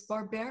regarded as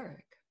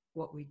barbaric,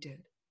 what we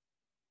did.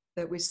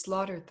 That we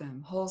slaughtered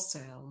them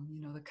wholesale,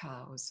 the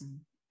cows and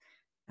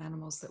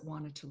animals that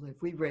wanted to live.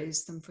 We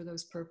raised them for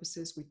those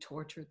purposes. We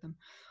tortured them.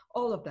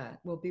 All of that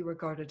will be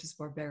regarded as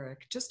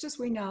barbaric, just as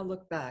we now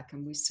look back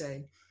and we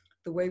say,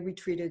 the way we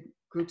treated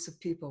groups of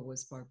people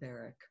was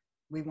barbaric.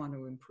 We want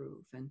to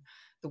improve. And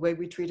the way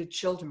we treated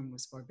children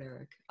was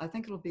barbaric. I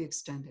think it'll be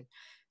extended.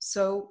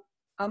 So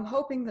I'm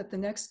hoping that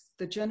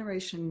the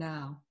generation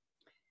now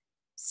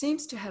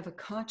seems to have a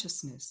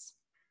consciousness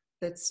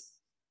that's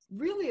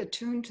really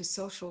attuned to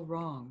social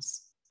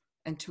wrongs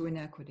and to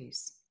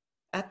inequities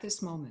at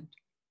this moment,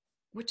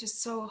 which is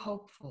so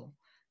hopeful.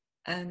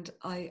 And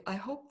I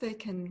hope they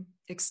can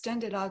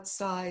extend it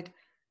outside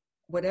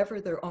whatever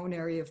their own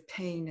area of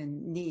pain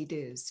and need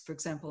is. For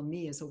example,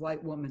 me as a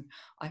white woman,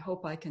 I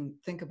hope I can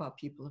think about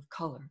people of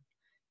color.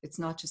 It's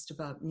not just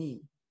about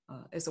me.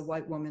 As a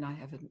white woman, I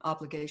have an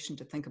obligation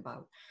to think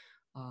about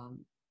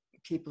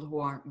people who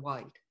aren't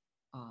white,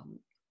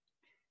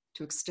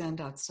 to extend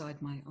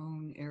outside my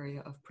own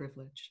area of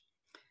privilege.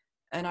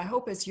 And I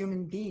hope as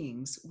human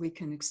beings, we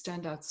can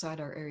extend outside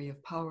our area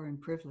of power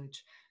and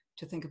privilege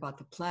to think about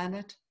the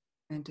planet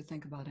and to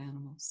think about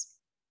animals,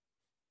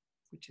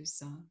 which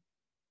is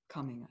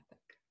coming, I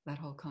think. That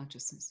whole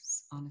consciousness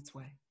is on its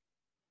way.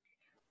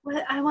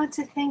 Well, I want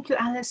to thank you,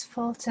 Alice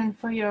Fulton,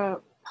 for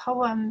your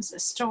poems,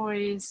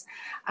 stories,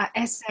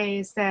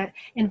 essays that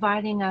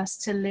inviting us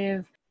to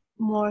live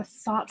more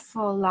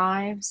thoughtful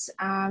lives,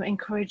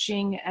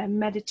 encouraging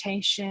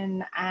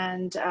meditation,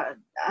 and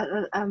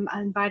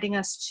inviting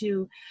us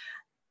to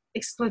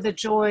explore the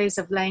joys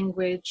of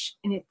language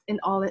in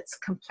all its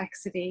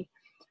complexity.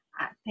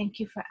 Thank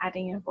you for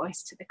adding your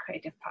voice to the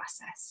creative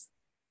process.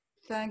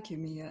 Thank you,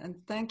 Mia, and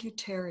thank you,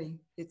 Terry.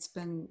 It's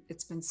been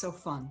so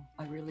fun.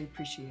 I really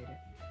appreciate it.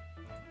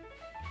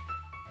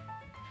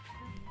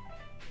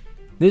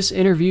 This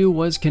interview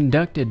was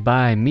conducted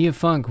by Mia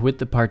Funk with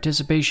the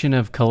participation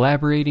of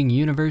collaborating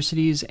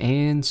universities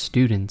and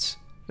students.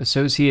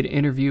 Associate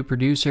interview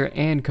producer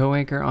and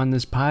co-anchor on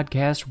this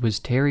podcast was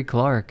Terry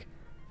Clark.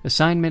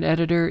 Assignment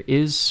editor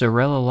is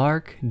Sorella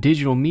Lark.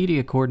 Digital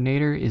media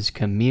coordinator is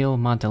Camille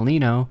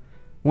Montalino.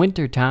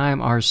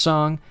 Wintertime, our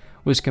song,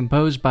 was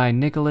composed by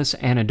Nicholas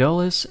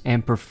Anadolus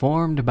and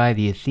performed by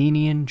the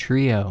Athenian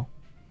Trio.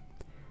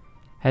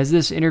 Has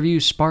this interview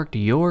sparked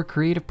your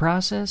creative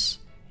process?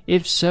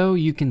 If so,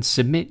 you can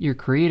submit your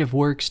creative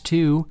works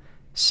to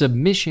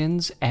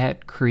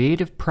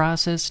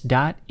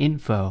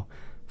submissions@creativeprocess.info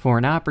for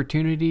an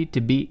opportunity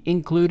to be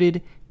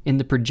included in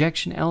the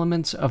projection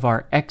elements of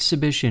our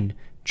exhibition,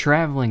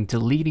 traveling to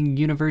leading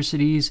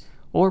universities,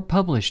 or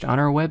published on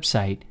our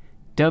website,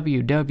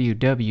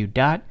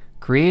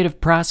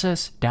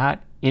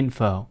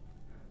 www.creativeprocess.info.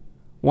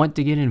 Want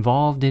to get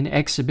involved in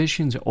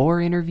exhibitions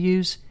or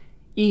interviews?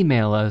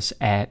 Email us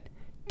at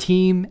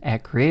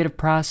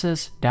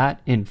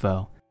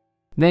team@creativeprocess.info.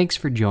 Thanks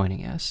for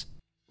joining us.